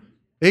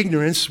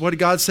 Ignorance, what did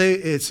God say?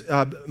 It's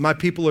my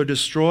people are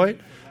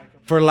destroyed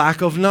for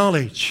lack of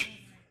knowledge.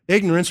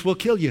 Ignorance will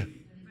kill you.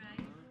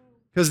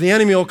 Because the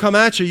enemy will come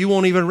at you, you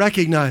won't even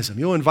recognize him.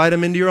 You'll invite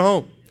him into your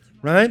home,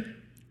 right?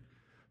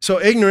 So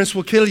ignorance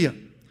will kill you.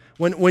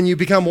 When you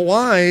become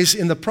wise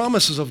in the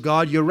promises of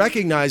God, you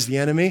recognize the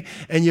enemy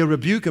and you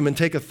rebuke him and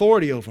take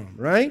authority over him,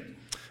 right?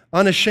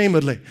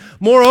 Unashamedly.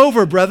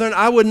 Moreover, brethren,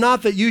 I would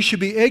not that you should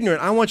be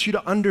ignorant. I want you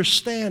to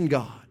understand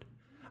God.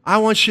 I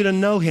want you to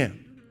know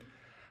him.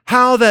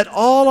 How that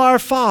all our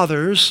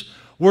fathers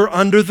were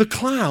under the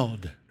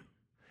cloud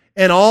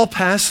and all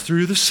passed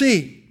through the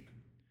sea.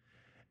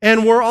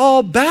 And were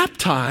all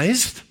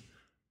baptized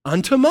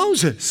unto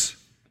Moses.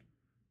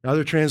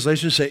 Other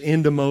translations say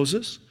into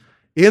Moses,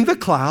 in the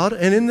cloud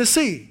and in the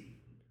sea.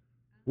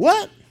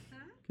 What?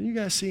 Can you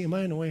guys see? Am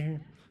I in the way here?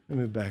 Let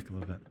me move back a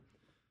little bit.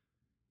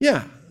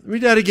 Yeah,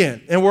 read that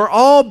again. And we're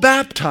all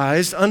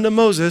baptized unto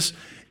Moses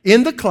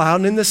in the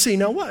cloud and in the sea.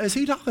 Now, what is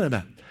he talking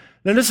about?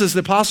 Now, this is the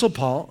Apostle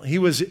Paul. He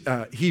was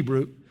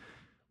Hebrew.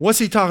 What's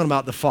he talking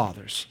about? The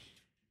fathers,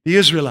 the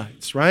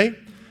Israelites, right?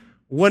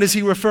 What is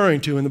he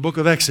referring to in the book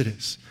of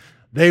Exodus?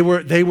 They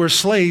were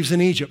slaves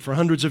in Egypt for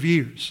hundreds of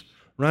years,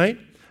 right?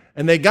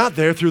 And they got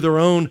there through their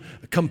own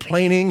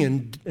complaining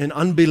and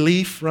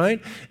unbelief,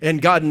 right?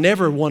 And God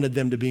never wanted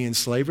them to be in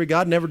slavery.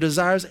 God never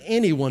desires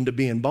anyone to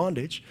be in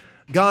bondage.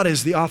 God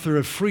is the author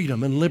of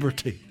freedom and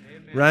liberty,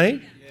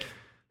 right?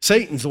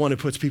 Satan's the one who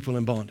puts people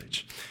in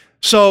bondage.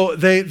 So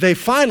they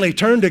finally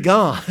turned to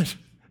God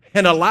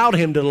and allowed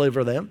him to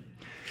deliver them.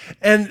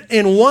 And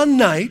in one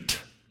night,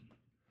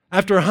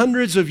 after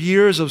hundreds of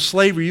years of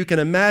slavery, you can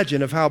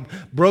imagine of how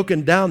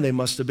broken down they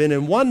must have been.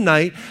 In one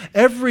night,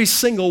 every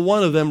single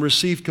one of them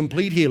received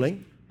complete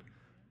healing.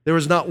 There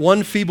was not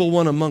one feeble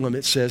one among them,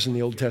 it says in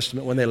the Old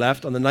Testament when they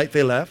left, on the night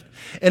they left.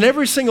 And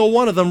every single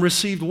one of them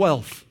received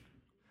wealth.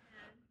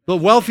 The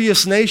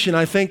wealthiest nation,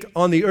 I think,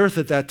 on the earth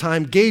at that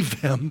time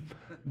gave them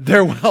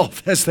their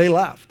wealth as they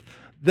left.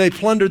 They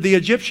plundered the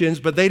Egyptians,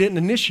 but they didn't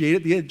initiate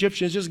it. The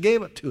Egyptians just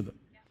gave it to them.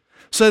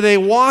 So they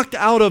walked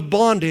out of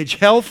bondage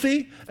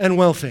healthy and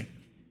wealthy.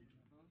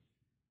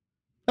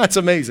 That's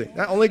amazing.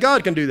 Only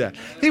God can do that.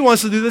 He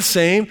wants to do the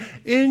same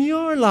in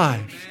your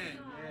life.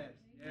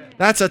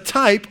 That's a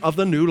type of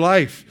the new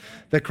life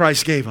that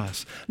Christ gave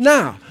us.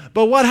 Now,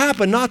 but what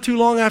happened not too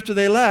long after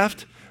they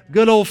left?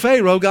 Good old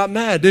Pharaoh got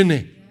mad, didn't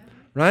he?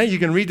 Right? You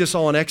can read this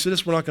all in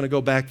Exodus. We're not going to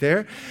go back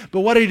there. But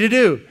what did he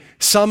do?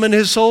 Summoned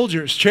his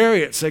soldiers,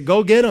 chariots, said,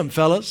 go get them,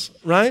 fellas,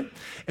 right?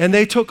 And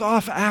they took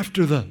off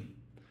after them.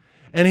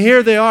 And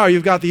here they are.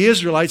 You've got the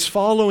Israelites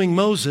following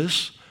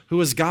Moses, who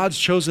was God's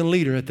chosen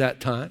leader at that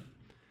time.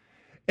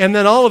 And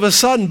then all of a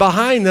sudden,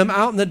 behind them,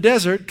 out in the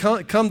desert,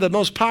 come the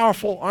most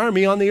powerful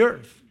army on the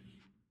earth.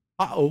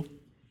 Uh-oh.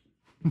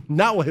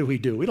 Now what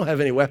do? We don't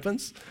have any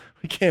weapons.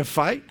 We can't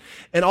fight.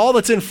 And all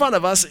that's in front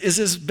of us is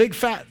this big,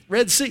 fat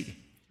Red Sea,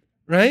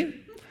 right?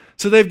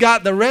 So they've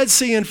got the Red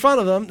Sea in front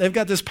of them. They've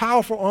got this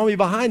powerful army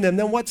behind them.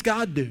 Then what's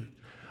God do?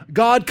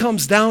 God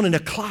comes down in a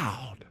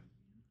cloud.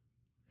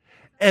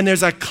 And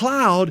there's a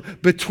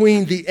cloud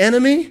between the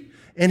enemy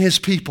and his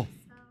people.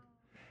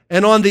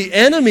 And on the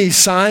enemy's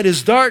side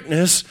is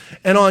darkness,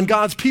 and on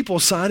God's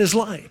people's side is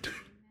light.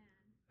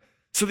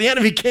 So the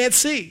enemy can't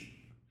see.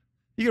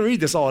 You can read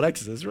this all in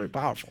Exodus. It's very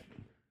powerful.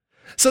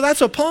 So that's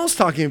what Paul's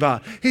talking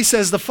about. He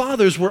says the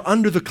fathers were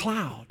under the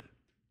cloud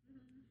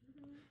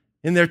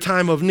in their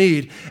time of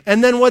need.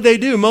 And then what they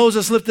do,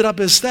 Moses lifted up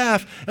his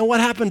staff, and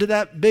what happened to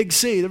that big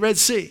sea, the Red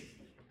Sea?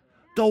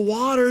 The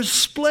waters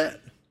split.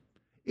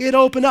 It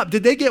opened up.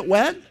 Did they get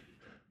wet?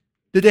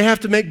 Did they have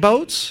to make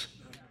boats?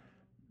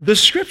 the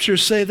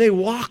scriptures say they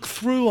walk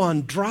through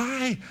on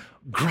dry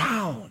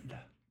ground.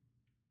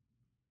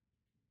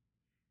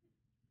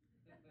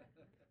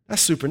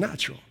 That's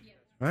supernatural,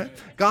 right?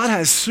 God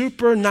has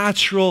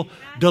supernatural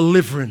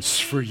deliverance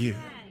for you.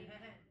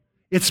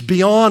 It's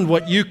beyond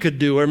what you could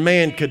do or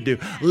man could do.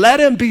 Let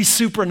him be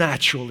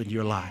supernatural in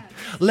your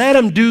life. Let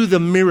him do the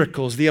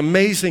miracles, the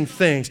amazing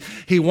things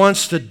he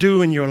wants to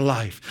do in your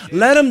life.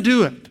 Let him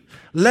do it.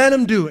 Let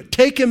him do it.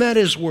 Take him at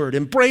his word.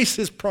 Embrace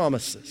his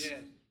promises.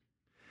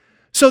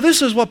 So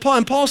this is what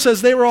Paul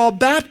says, they were all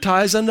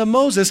baptized unto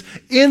Moses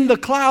in the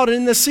cloud and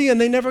in the sea, and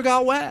they never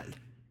got wet.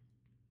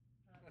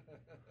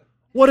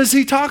 What is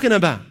he talking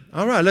about?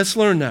 All right, let's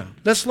learn now.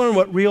 Let's learn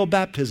what real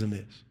baptism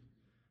is.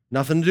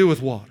 Nothing to do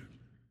with water.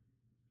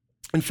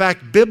 In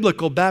fact,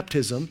 biblical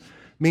baptism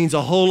means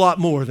a whole lot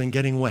more than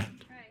getting wet.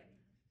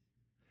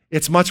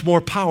 It's much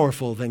more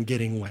powerful than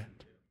getting wet.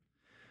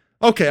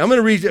 Okay, I'm going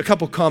to read a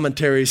couple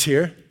commentaries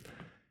here.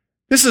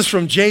 This is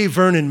from J.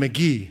 Vernon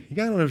McGee. I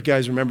don't know if you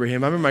guys remember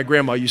him. I remember my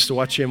grandma used to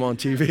watch him on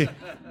TV.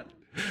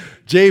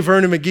 J.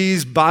 Vernon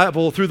McGee's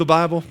Bible, Through the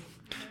Bible.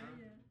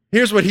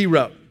 Here's what he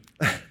wrote.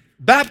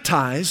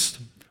 Baptized,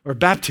 or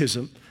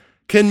baptism,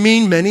 can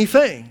mean many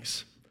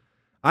things.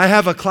 I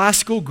have a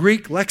classical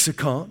Greek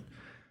lexicon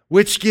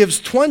which gives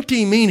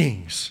 20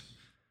 meanings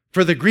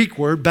for the Greek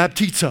word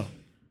baptizo.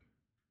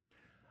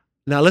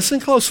 Now listen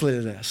closely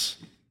to this.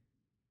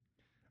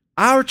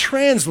 Our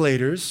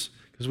translators,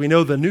 because we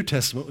know the New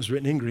Testament was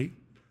written in Greek,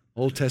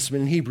 Old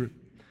Testament in Hebrew,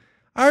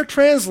 our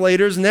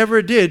translators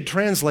never did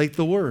translate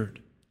the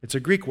word. It's a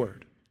Greek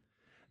word.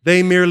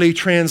 They merely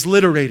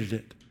transliterated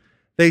it.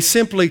 They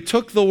simply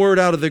took the word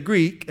out of the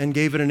Greek and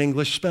gave it an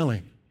English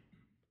spelling.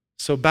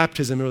 So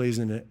baptism really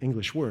isn't an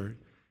English word.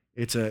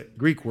 It's a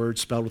Greek word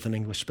spelled with an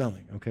English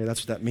spelling. Okay,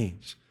 that's what that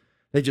means.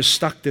 They just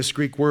stuck this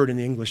Greek word in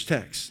the English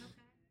text.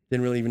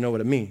 Didn't really even know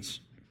what it means.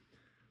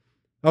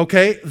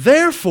 Okay,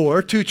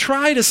 therefore, to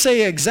try to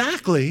say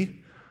exactly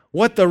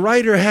what the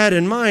writer had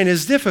in mind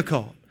is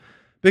difficult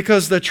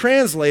because the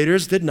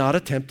translators did not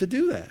attempt to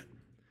do that.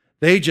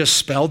 They just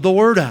spelled the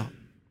word out.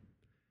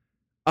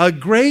 A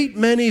great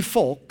many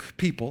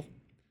people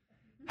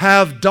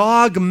have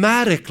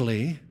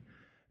dogmatically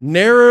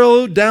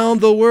narrowed down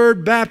the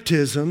word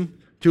baptism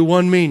to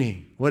one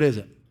meaning. What is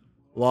it?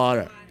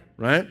 Water,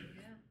 right?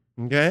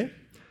 Okay?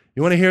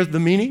 You want to hear the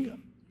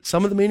meaning?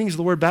 Some of the meanings of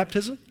the word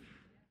baptism?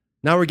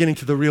 Now we're getting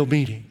to the real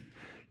meaning.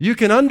 You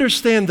can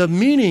understand the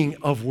meaning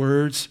of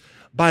words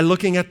by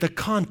looking at the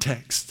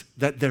context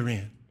that they're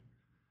in.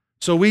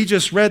 So we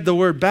just read the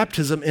word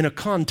baptism in a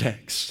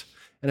context,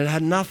 and it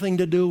had nothing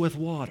to do with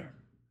water.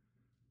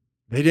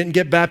 They didn't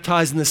get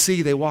baptized in the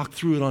sea. They walked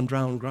through it on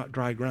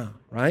dry ground,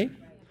 right?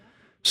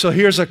 So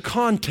here's a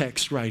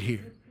context right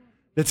here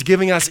that's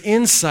giving us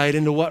insight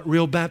into what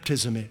real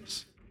baptism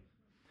is.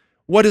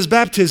 What does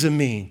baptism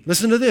mean?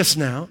 Listen to this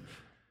now.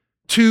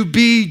 To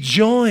be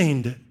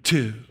joined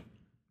to.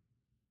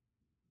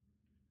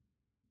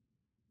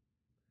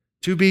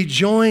 To be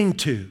joined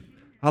to.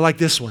 I like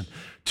this one.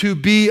 To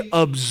be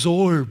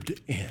absorbed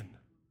in.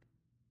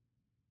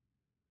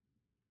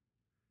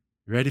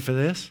 You ready for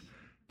this?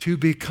 To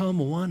become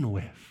one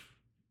with.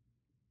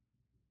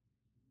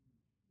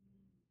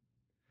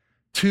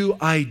 To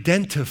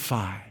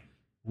identify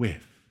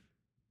with.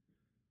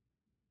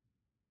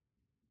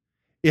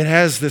 It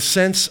has the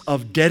sense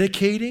of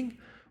dedicating,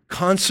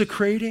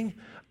 consecrating,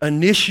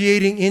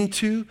 initiating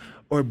into,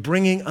 or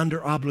bringing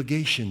under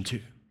obligation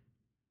to.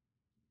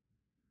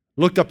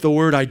 Looked up the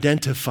word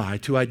identify,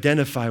 to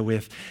identify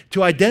with.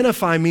 To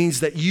identify means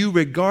that you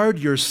regard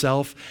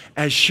yourself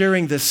as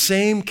sharing the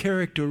same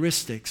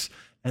characteristics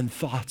and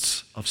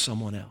thoughts of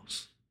someone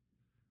else.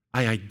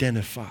 I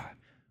identify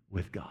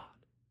with God.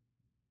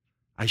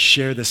 I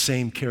share the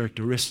same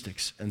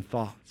characteristics and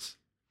thoughts.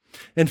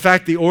 In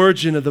fact, the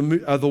origin of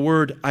the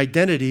word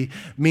identity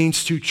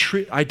means to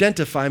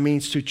identify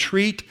means to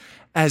treat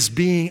as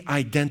being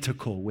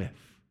identical with.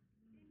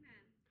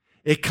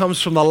 It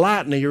comes from the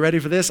Latin. Are you ready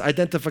for this?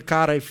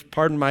 Identificare,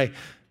 pardon my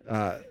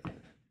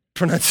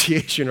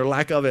pronunciation or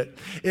lack of it.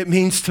 It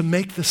means to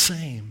make the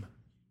same.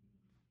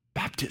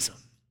 Baptism.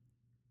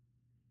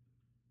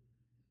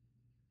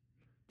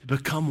 To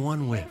become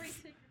one with.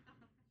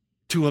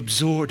 To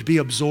absorb, to be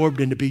absorbed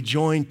and to be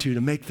joined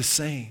to make the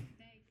same.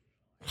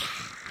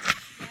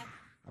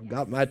 I've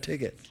got my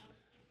ticket.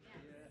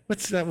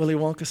 What's that Willy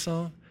Wonka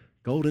song?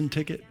 Golden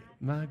ticket,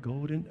 I've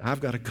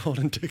got a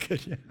golden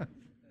ticket, yeah.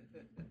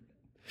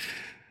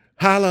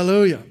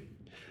 Hallelujah.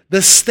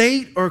 The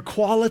state or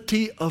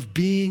quality of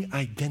being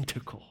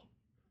identical.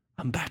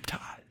 I'm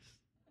baptized.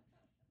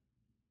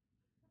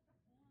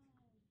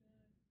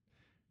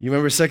 You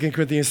remember 2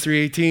 Corinthians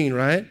 3:18,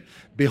 right?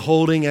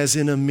 Beholding as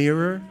in a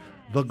mirror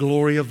the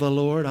glory of the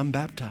Lord, I'm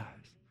baptized.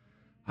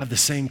 I have the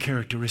same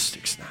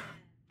characteristics now.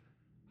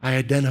 I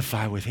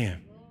identify with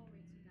him.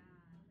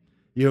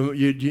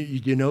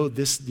 You know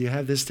this, do you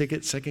have this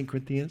ticket, 2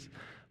 Corinthians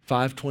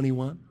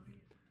 5:21?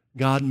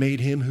 God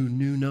made him who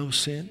knew no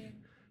sin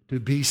to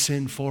be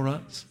sin for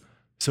us,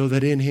 so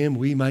that in him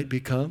we might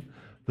become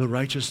the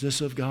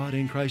righteousness of God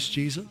in Christ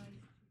Jesus.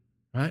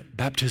 right?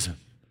 Baptism,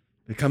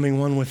 becoming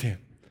one with him.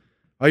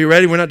 Are you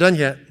ready? We're not done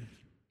yet.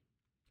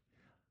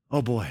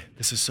 Oh boy,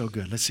 this is so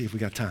good. Let's see if we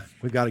got time.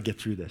 We've got to get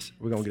through this.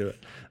 We're going to do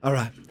it. All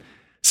right.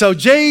 So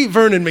J.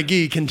 Vernon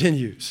McGee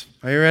continues.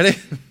 Are you ready?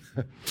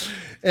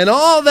 And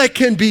all that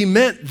can be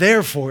meant,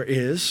 therefore,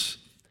 is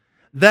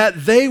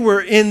that they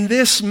were in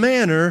this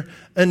manner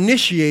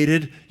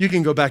initiated. You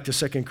can go back to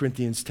 2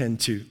 Corinthians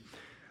 10:2.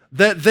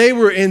 That they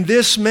were in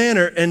this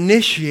manner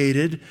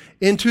initiated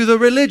into the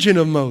religion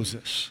of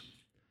Moses.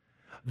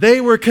 They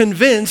were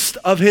convinced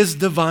of his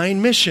divine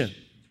mission.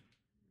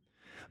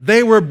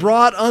 They were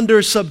brought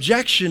under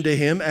subjection to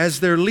him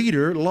as their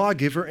leader,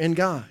 lawgiver, and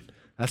guide.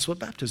 That's what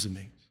baptism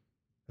means.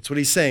 That's what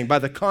he's saying. By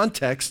the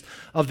context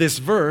of this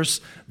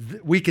verse,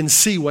 we can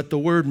see what the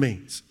word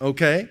means,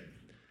 okay?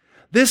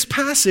 This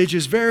passage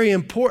is a very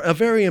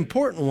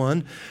important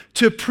one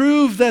to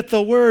prove that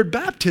the word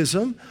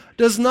baptism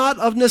does not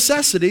of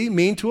necessity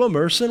mean to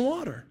immerse in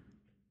water.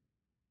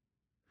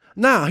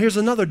 Now, here's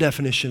another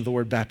definition of the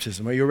word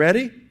baptism. Are you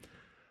ready?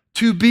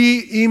 To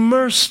be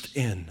immersed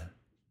in.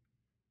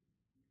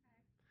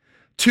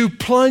 To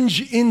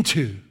plunge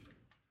into.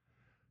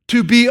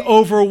 To be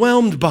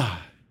overwhelmed by.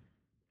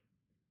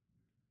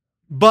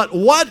 But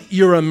what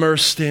you're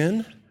immersed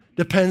in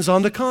depends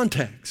on the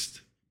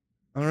context,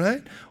 all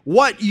right?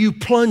 What you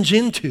plunge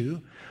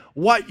into,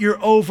 what you're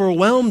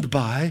overwhelmed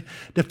by,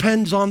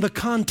 depends on the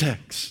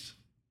context.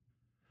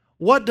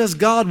 What does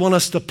God want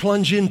us to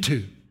plunge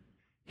into?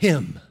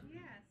 Him.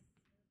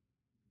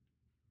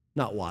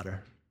 Not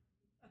water.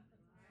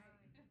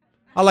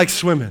 I like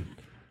swimming,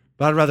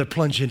 but I'd rather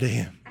plunge into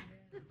Him.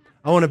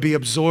 I want to be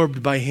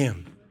absorbed by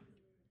Him.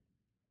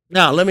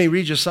 Now, let me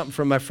read you something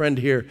from my friend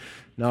here.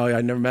 No,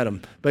 I never met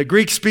him. But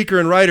Greek speaker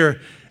and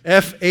writer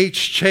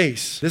F.H.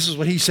 Chase. This is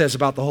what he says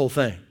about the whole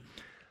thing.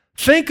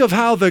 Think of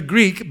how the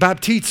Greek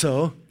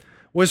baptizo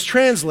was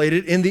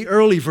translated in the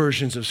early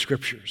versions of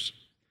Scriptures.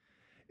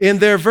 In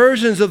their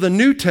versions of the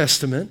New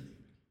Testament,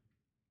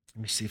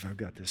 let me see if I've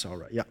got this all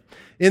right. Yeah.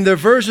 In their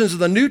versions of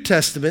the New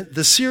Testament,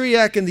 the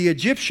Syriac and the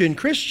Egyptian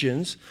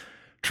Christians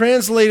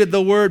translated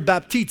the word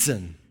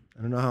baptizen.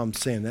 I don't know how I'm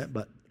saying that,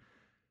 but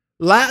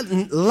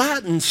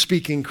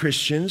Latin-speaking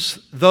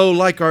Christians, though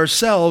like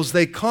ourselves,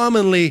 they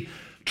commonly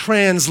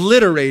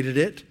transliterated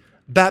it,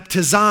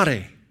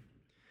 baptizare.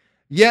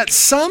 Yet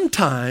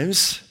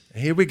sometimes,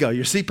 here we go,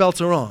 your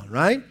seatbelts are on,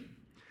 right?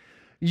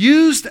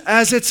 Used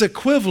as its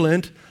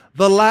equivalent,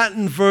 the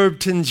Latin verb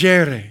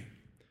tingere.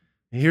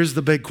 And here's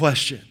the big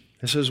question.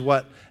 This is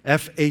what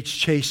F.H.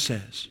 Chase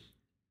says.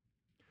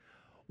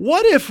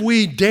 What if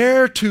we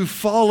dare to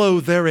follow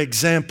their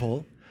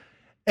example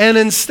and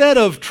instead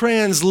of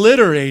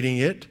transliterating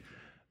it,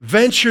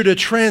 venture to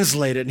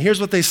translate it? And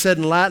here's what they said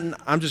in Latin.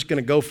 I'm just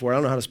going to go for it. I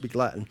don't know how to speak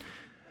Latin.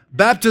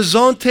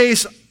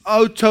 Baptizontes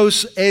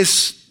autos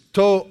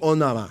esto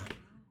onama.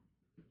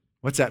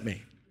 What's that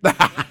mean?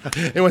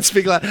 Anyone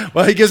speak Latin?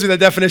 Well, he gives me the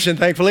definition,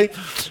 thankfully.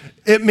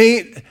 It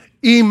means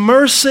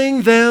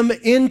immersing them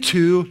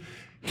into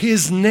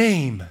His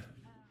name.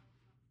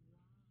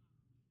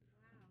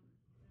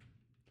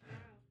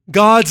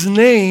 God's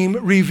name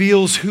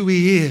reveals who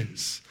He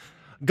is.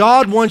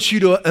 God wants you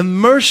to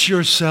immerse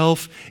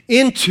yourself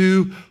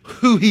into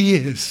who He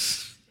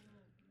is.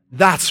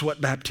 That's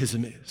what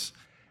baptism is.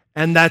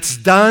 And that's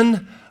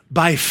done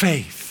by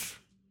faith.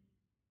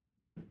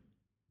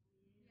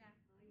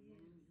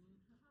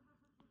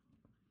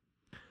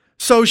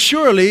 So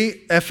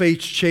surely,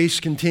 F.H. Chase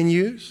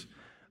continues,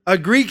 a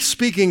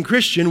Greek-speaking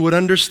Christian would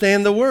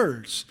understand the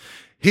words.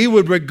 He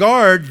would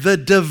regard the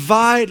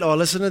divine, oh,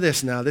 listen to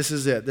this now. This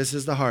is it. This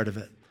is the heart of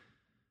it.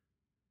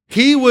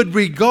 He would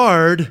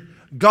regard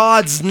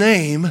God's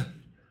name.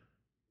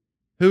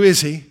 Who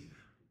is He?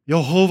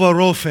 Jehovah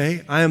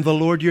Rophe. I am the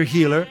Lord your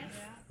healer.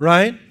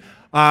 Right?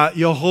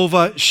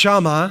 Jehovah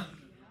Shammah.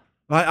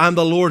 Right? I'm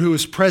the Lord who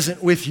is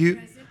present with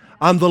you.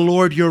 I'm the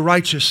Lord your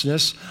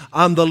righteousness.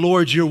 I'm the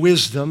Lord your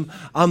wisdom.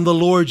 I'm the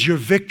Lord your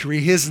victory.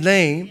 His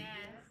name.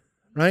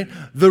 Right?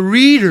 The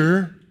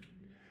reader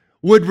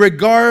would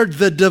regard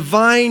the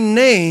divine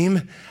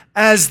name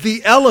as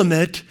the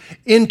element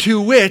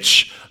into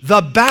which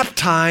the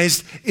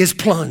baptized is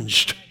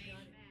plunged.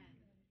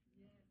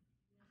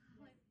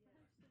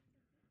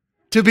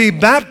 To be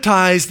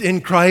baptized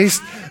in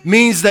Christ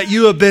means that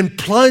you have been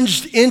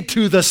plunged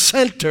into the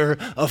center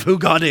of who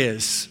God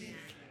is.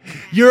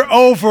 You're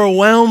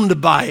overwhelmed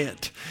by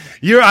it.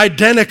 You're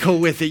identical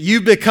with it.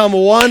 You become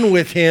one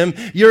with Him.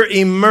 You're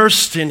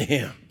immersed in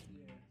Him.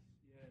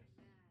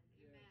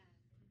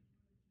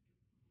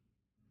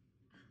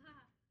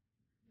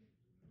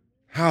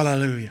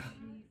 Hallelujah.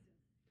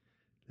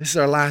 This is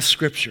our last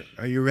scripture.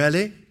 Are you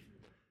ready?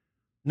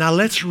 Now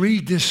let's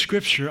read this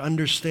scripture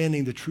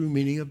understanding the true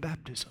meaning of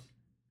baptism.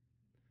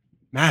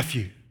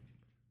 Matthew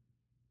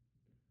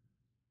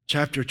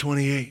chapter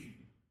 28.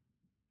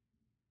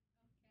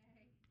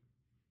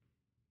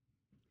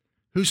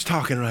 Who's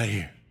talking right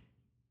here?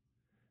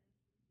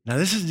 Now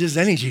this isn't just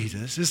any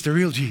Jesus. This is the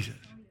real Jesus.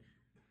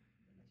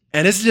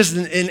 And this is just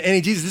in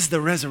any Jesus. This is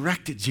the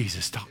resurrected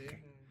Jesus talking.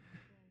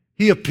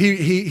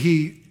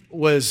 He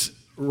was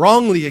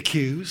wrongly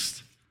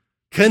accused,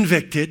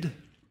 convicted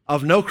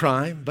of no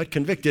crime, but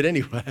convicted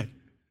anyway,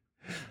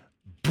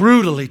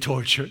 brutally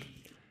tortured.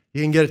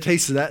 You can get a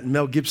taste of that in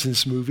Mel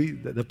Gibson's movie,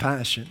 The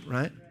Passion,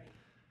 right?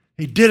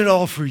 He did it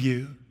all for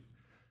you,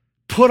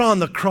 put on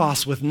the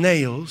cross with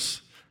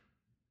nails,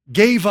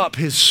 gave up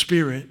his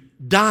spirit,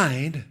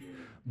 died,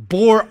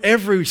 bore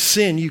every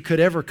sin you could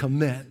ever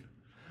commit,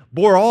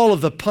 bore all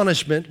of the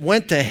punishment,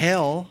 went to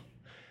hell,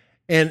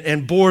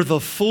 and bore the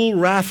full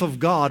wrath of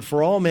God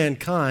for all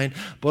mankind.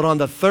 But on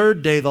the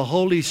third day, the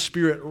Holy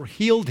Spirit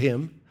healed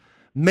him,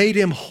 made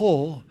him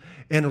whole,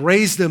 and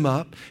raised him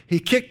up. He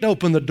kicked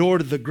open the door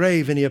to the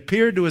grave, and he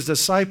appeared to his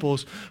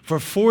disciples for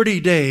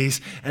 40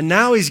 days, and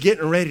now he's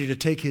getting ready to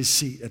take his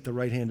seat at the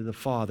right hand of the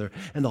Father,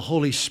 and the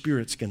Holy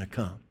Spirit's going to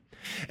come.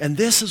 And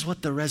this is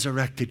what the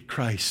resurrected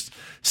Christ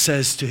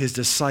says to his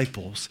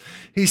disciples.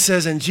 He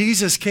says, "And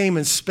Jesus came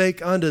and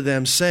spake unto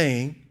them,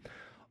 saying,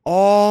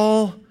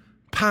 All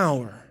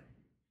power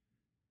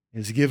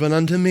is given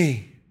unto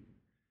me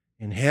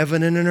in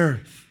heaven and in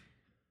earth.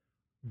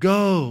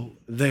 Go,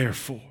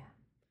 therefore,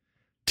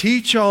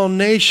 teach all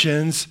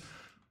nations,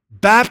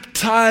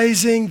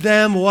 baptizing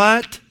them,"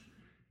 what?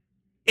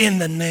 In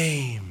the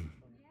name.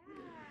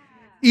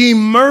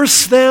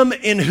 Immerse them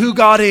in who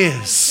God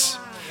is.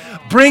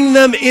 Bring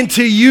them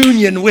into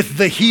union with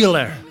the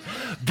healer.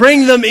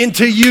 Bring them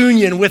into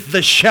union with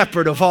the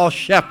shepherd of all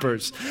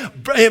shepherds.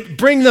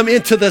 Bring them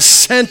into the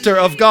center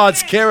of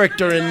God's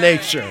character and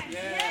nature.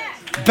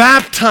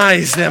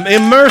 Baptize them,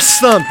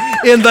 immerse them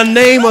in the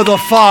name of the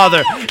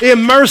Father,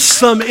 immerse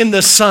them in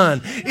the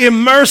Son,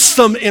 immerse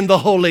them in the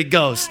Holy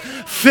Ghost.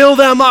 Fill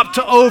them up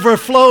to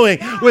overflowing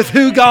with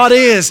who God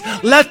is.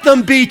 Let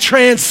them be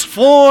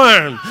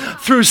transformed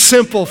through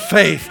simple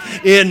faith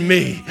in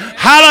me.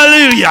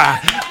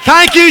 Hallelujah.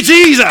 Thank you,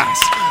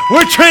 Jesus.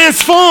 We're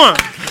transformed.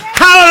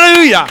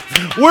 Hallelujah.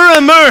 We're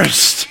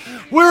immersed.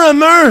 We're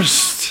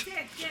immersed.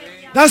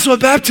 That's what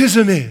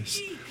baptism is.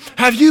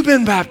 Have you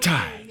been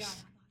baptized?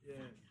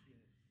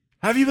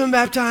 Have you been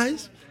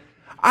baptized?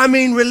 I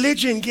mean,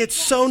 religion gets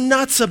so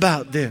nuts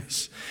about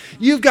this.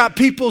 You've got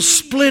people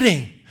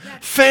splitting,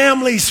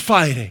 families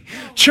fighting,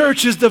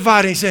 churches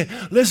dividing, saying,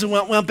 listen,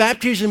 well,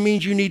 baptism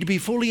means you need to be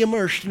fully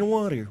immersed in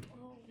water.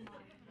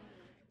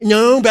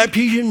 No,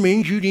 baptism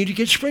means you need to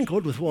get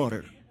sprinkled with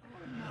water.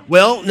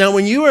 Well, now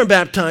when you were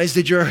baptized,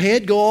 did your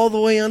head go all the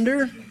way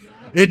under?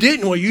 It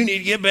didn't. Well, you need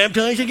to get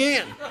baptized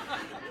again.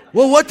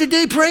 Well, what did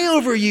they pray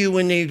over you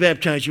when they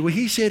baptized you? Well,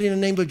 he said in the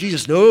name of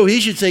Jesus. No, he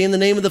should say in the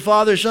name of the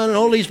Father, Son, and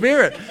Holy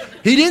Spirit.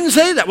 He didn't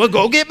say that. Well,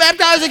 go get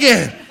baptized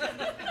again.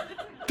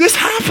 This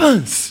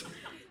happens.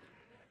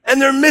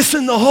 And they're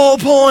missing the whole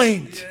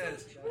point.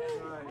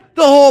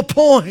 The whole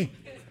point.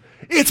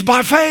 It's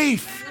by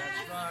faith.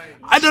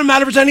 It doesn't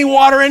matter if it's any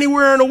water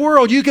anywhere in the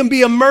world. You can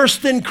be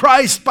immersed in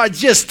Christ by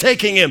just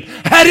taking him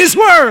at his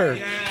word.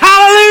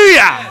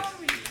 Hallelujah.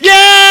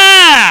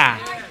 Yeah.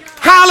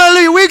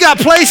 Hallelujah. We got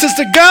places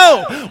to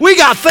go. We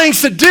got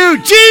things to do.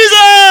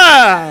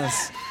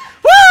 Jesus.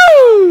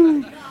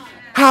 Woo.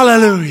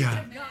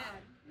 Hallelujah.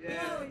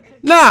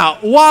 Now,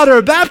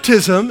 water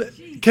baptism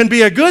can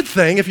be a good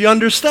thing if you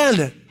understand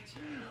it.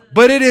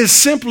 But it is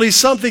simply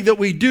something that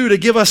we do to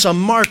give us a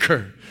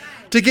marker,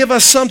 to give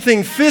us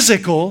something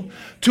physical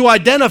to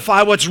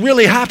identify what's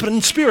really happening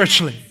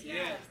spiritually.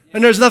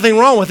 And there's nothing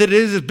wrong with it.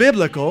 It is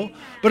biblical,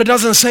 but it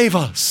doesn't save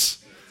us.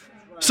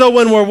 So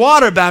when we're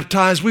water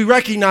baptized, we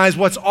recognize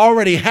what's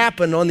already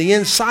happened on the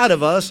inside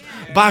of us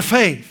by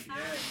faith.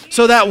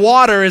 So that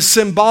water is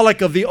symbolic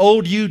of the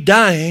old you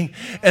dying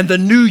and the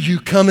new you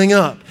coming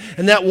up.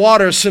 And that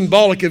water is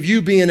symbolic of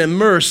you being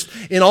immersed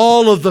in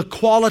all of the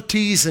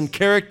qualities and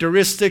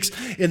characteristics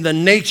in the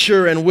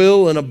nature and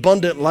will and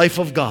abundant life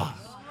of God.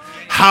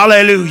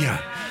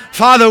 Hallelujah.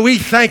 Father, we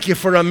thank you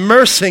for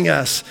immersing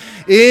us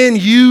in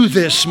you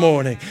this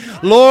morning.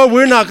 Lord,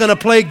 we're not going to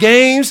play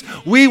games.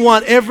 We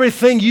want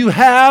everything you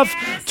have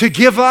to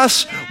give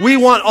us. We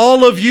want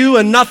all of you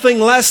and nothing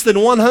less than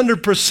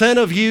 100%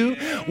 of you.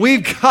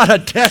 We've got a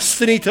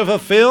destiny to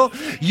fulfill.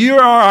 You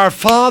are our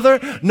Father.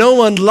 No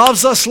one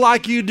loves us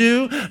like you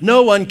do.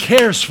 No one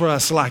cares for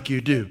us like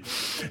you do.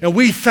 And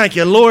we thank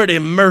you. Lord,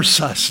 immerse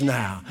us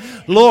now.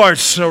 Lord,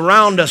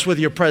 surround us with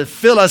your presence.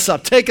 Fill us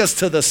up. Take us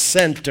to the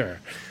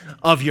center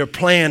of your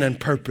plan and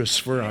purpose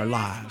for our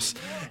lives.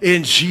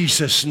 In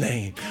Jesus'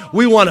 name.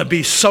 We want to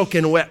be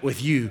soaking wet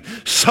with you,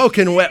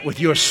 soaking wet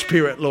with your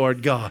Spirit,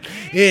 Lord God.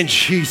 In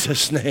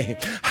Jesus' name.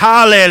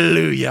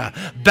 Hallelujah.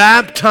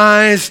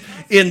 Baptized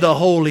in the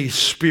Holy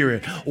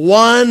Spirit.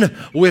 One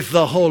with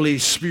the Holy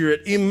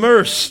Spirit.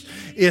 Immersed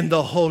in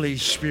the Holy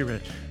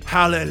Spirit.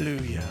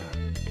 Hallelujah.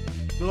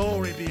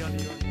 Glory be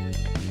unto your name.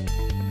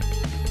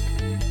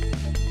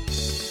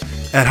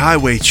 At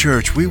Highway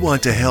Church, we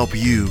want to help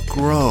you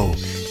grow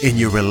in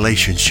your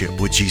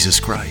relationship with Jesus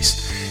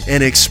Christ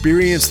and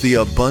experience the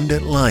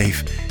abundant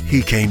life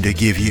He came to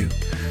give you.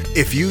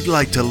 If you'd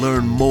like to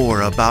learn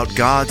more about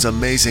God's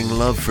amazing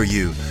love for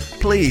you,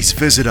 please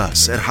visit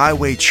us at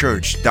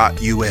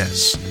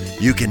highwaychurch.us.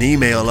 You can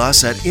email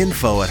us at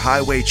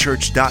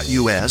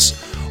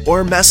info@highwaychurch.us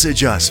or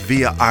message us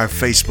via our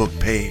Facebook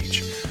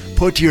page.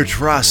 Put your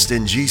trust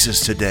in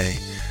Jesus today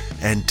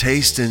and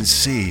taste and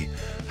see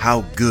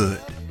how good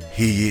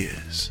He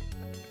is.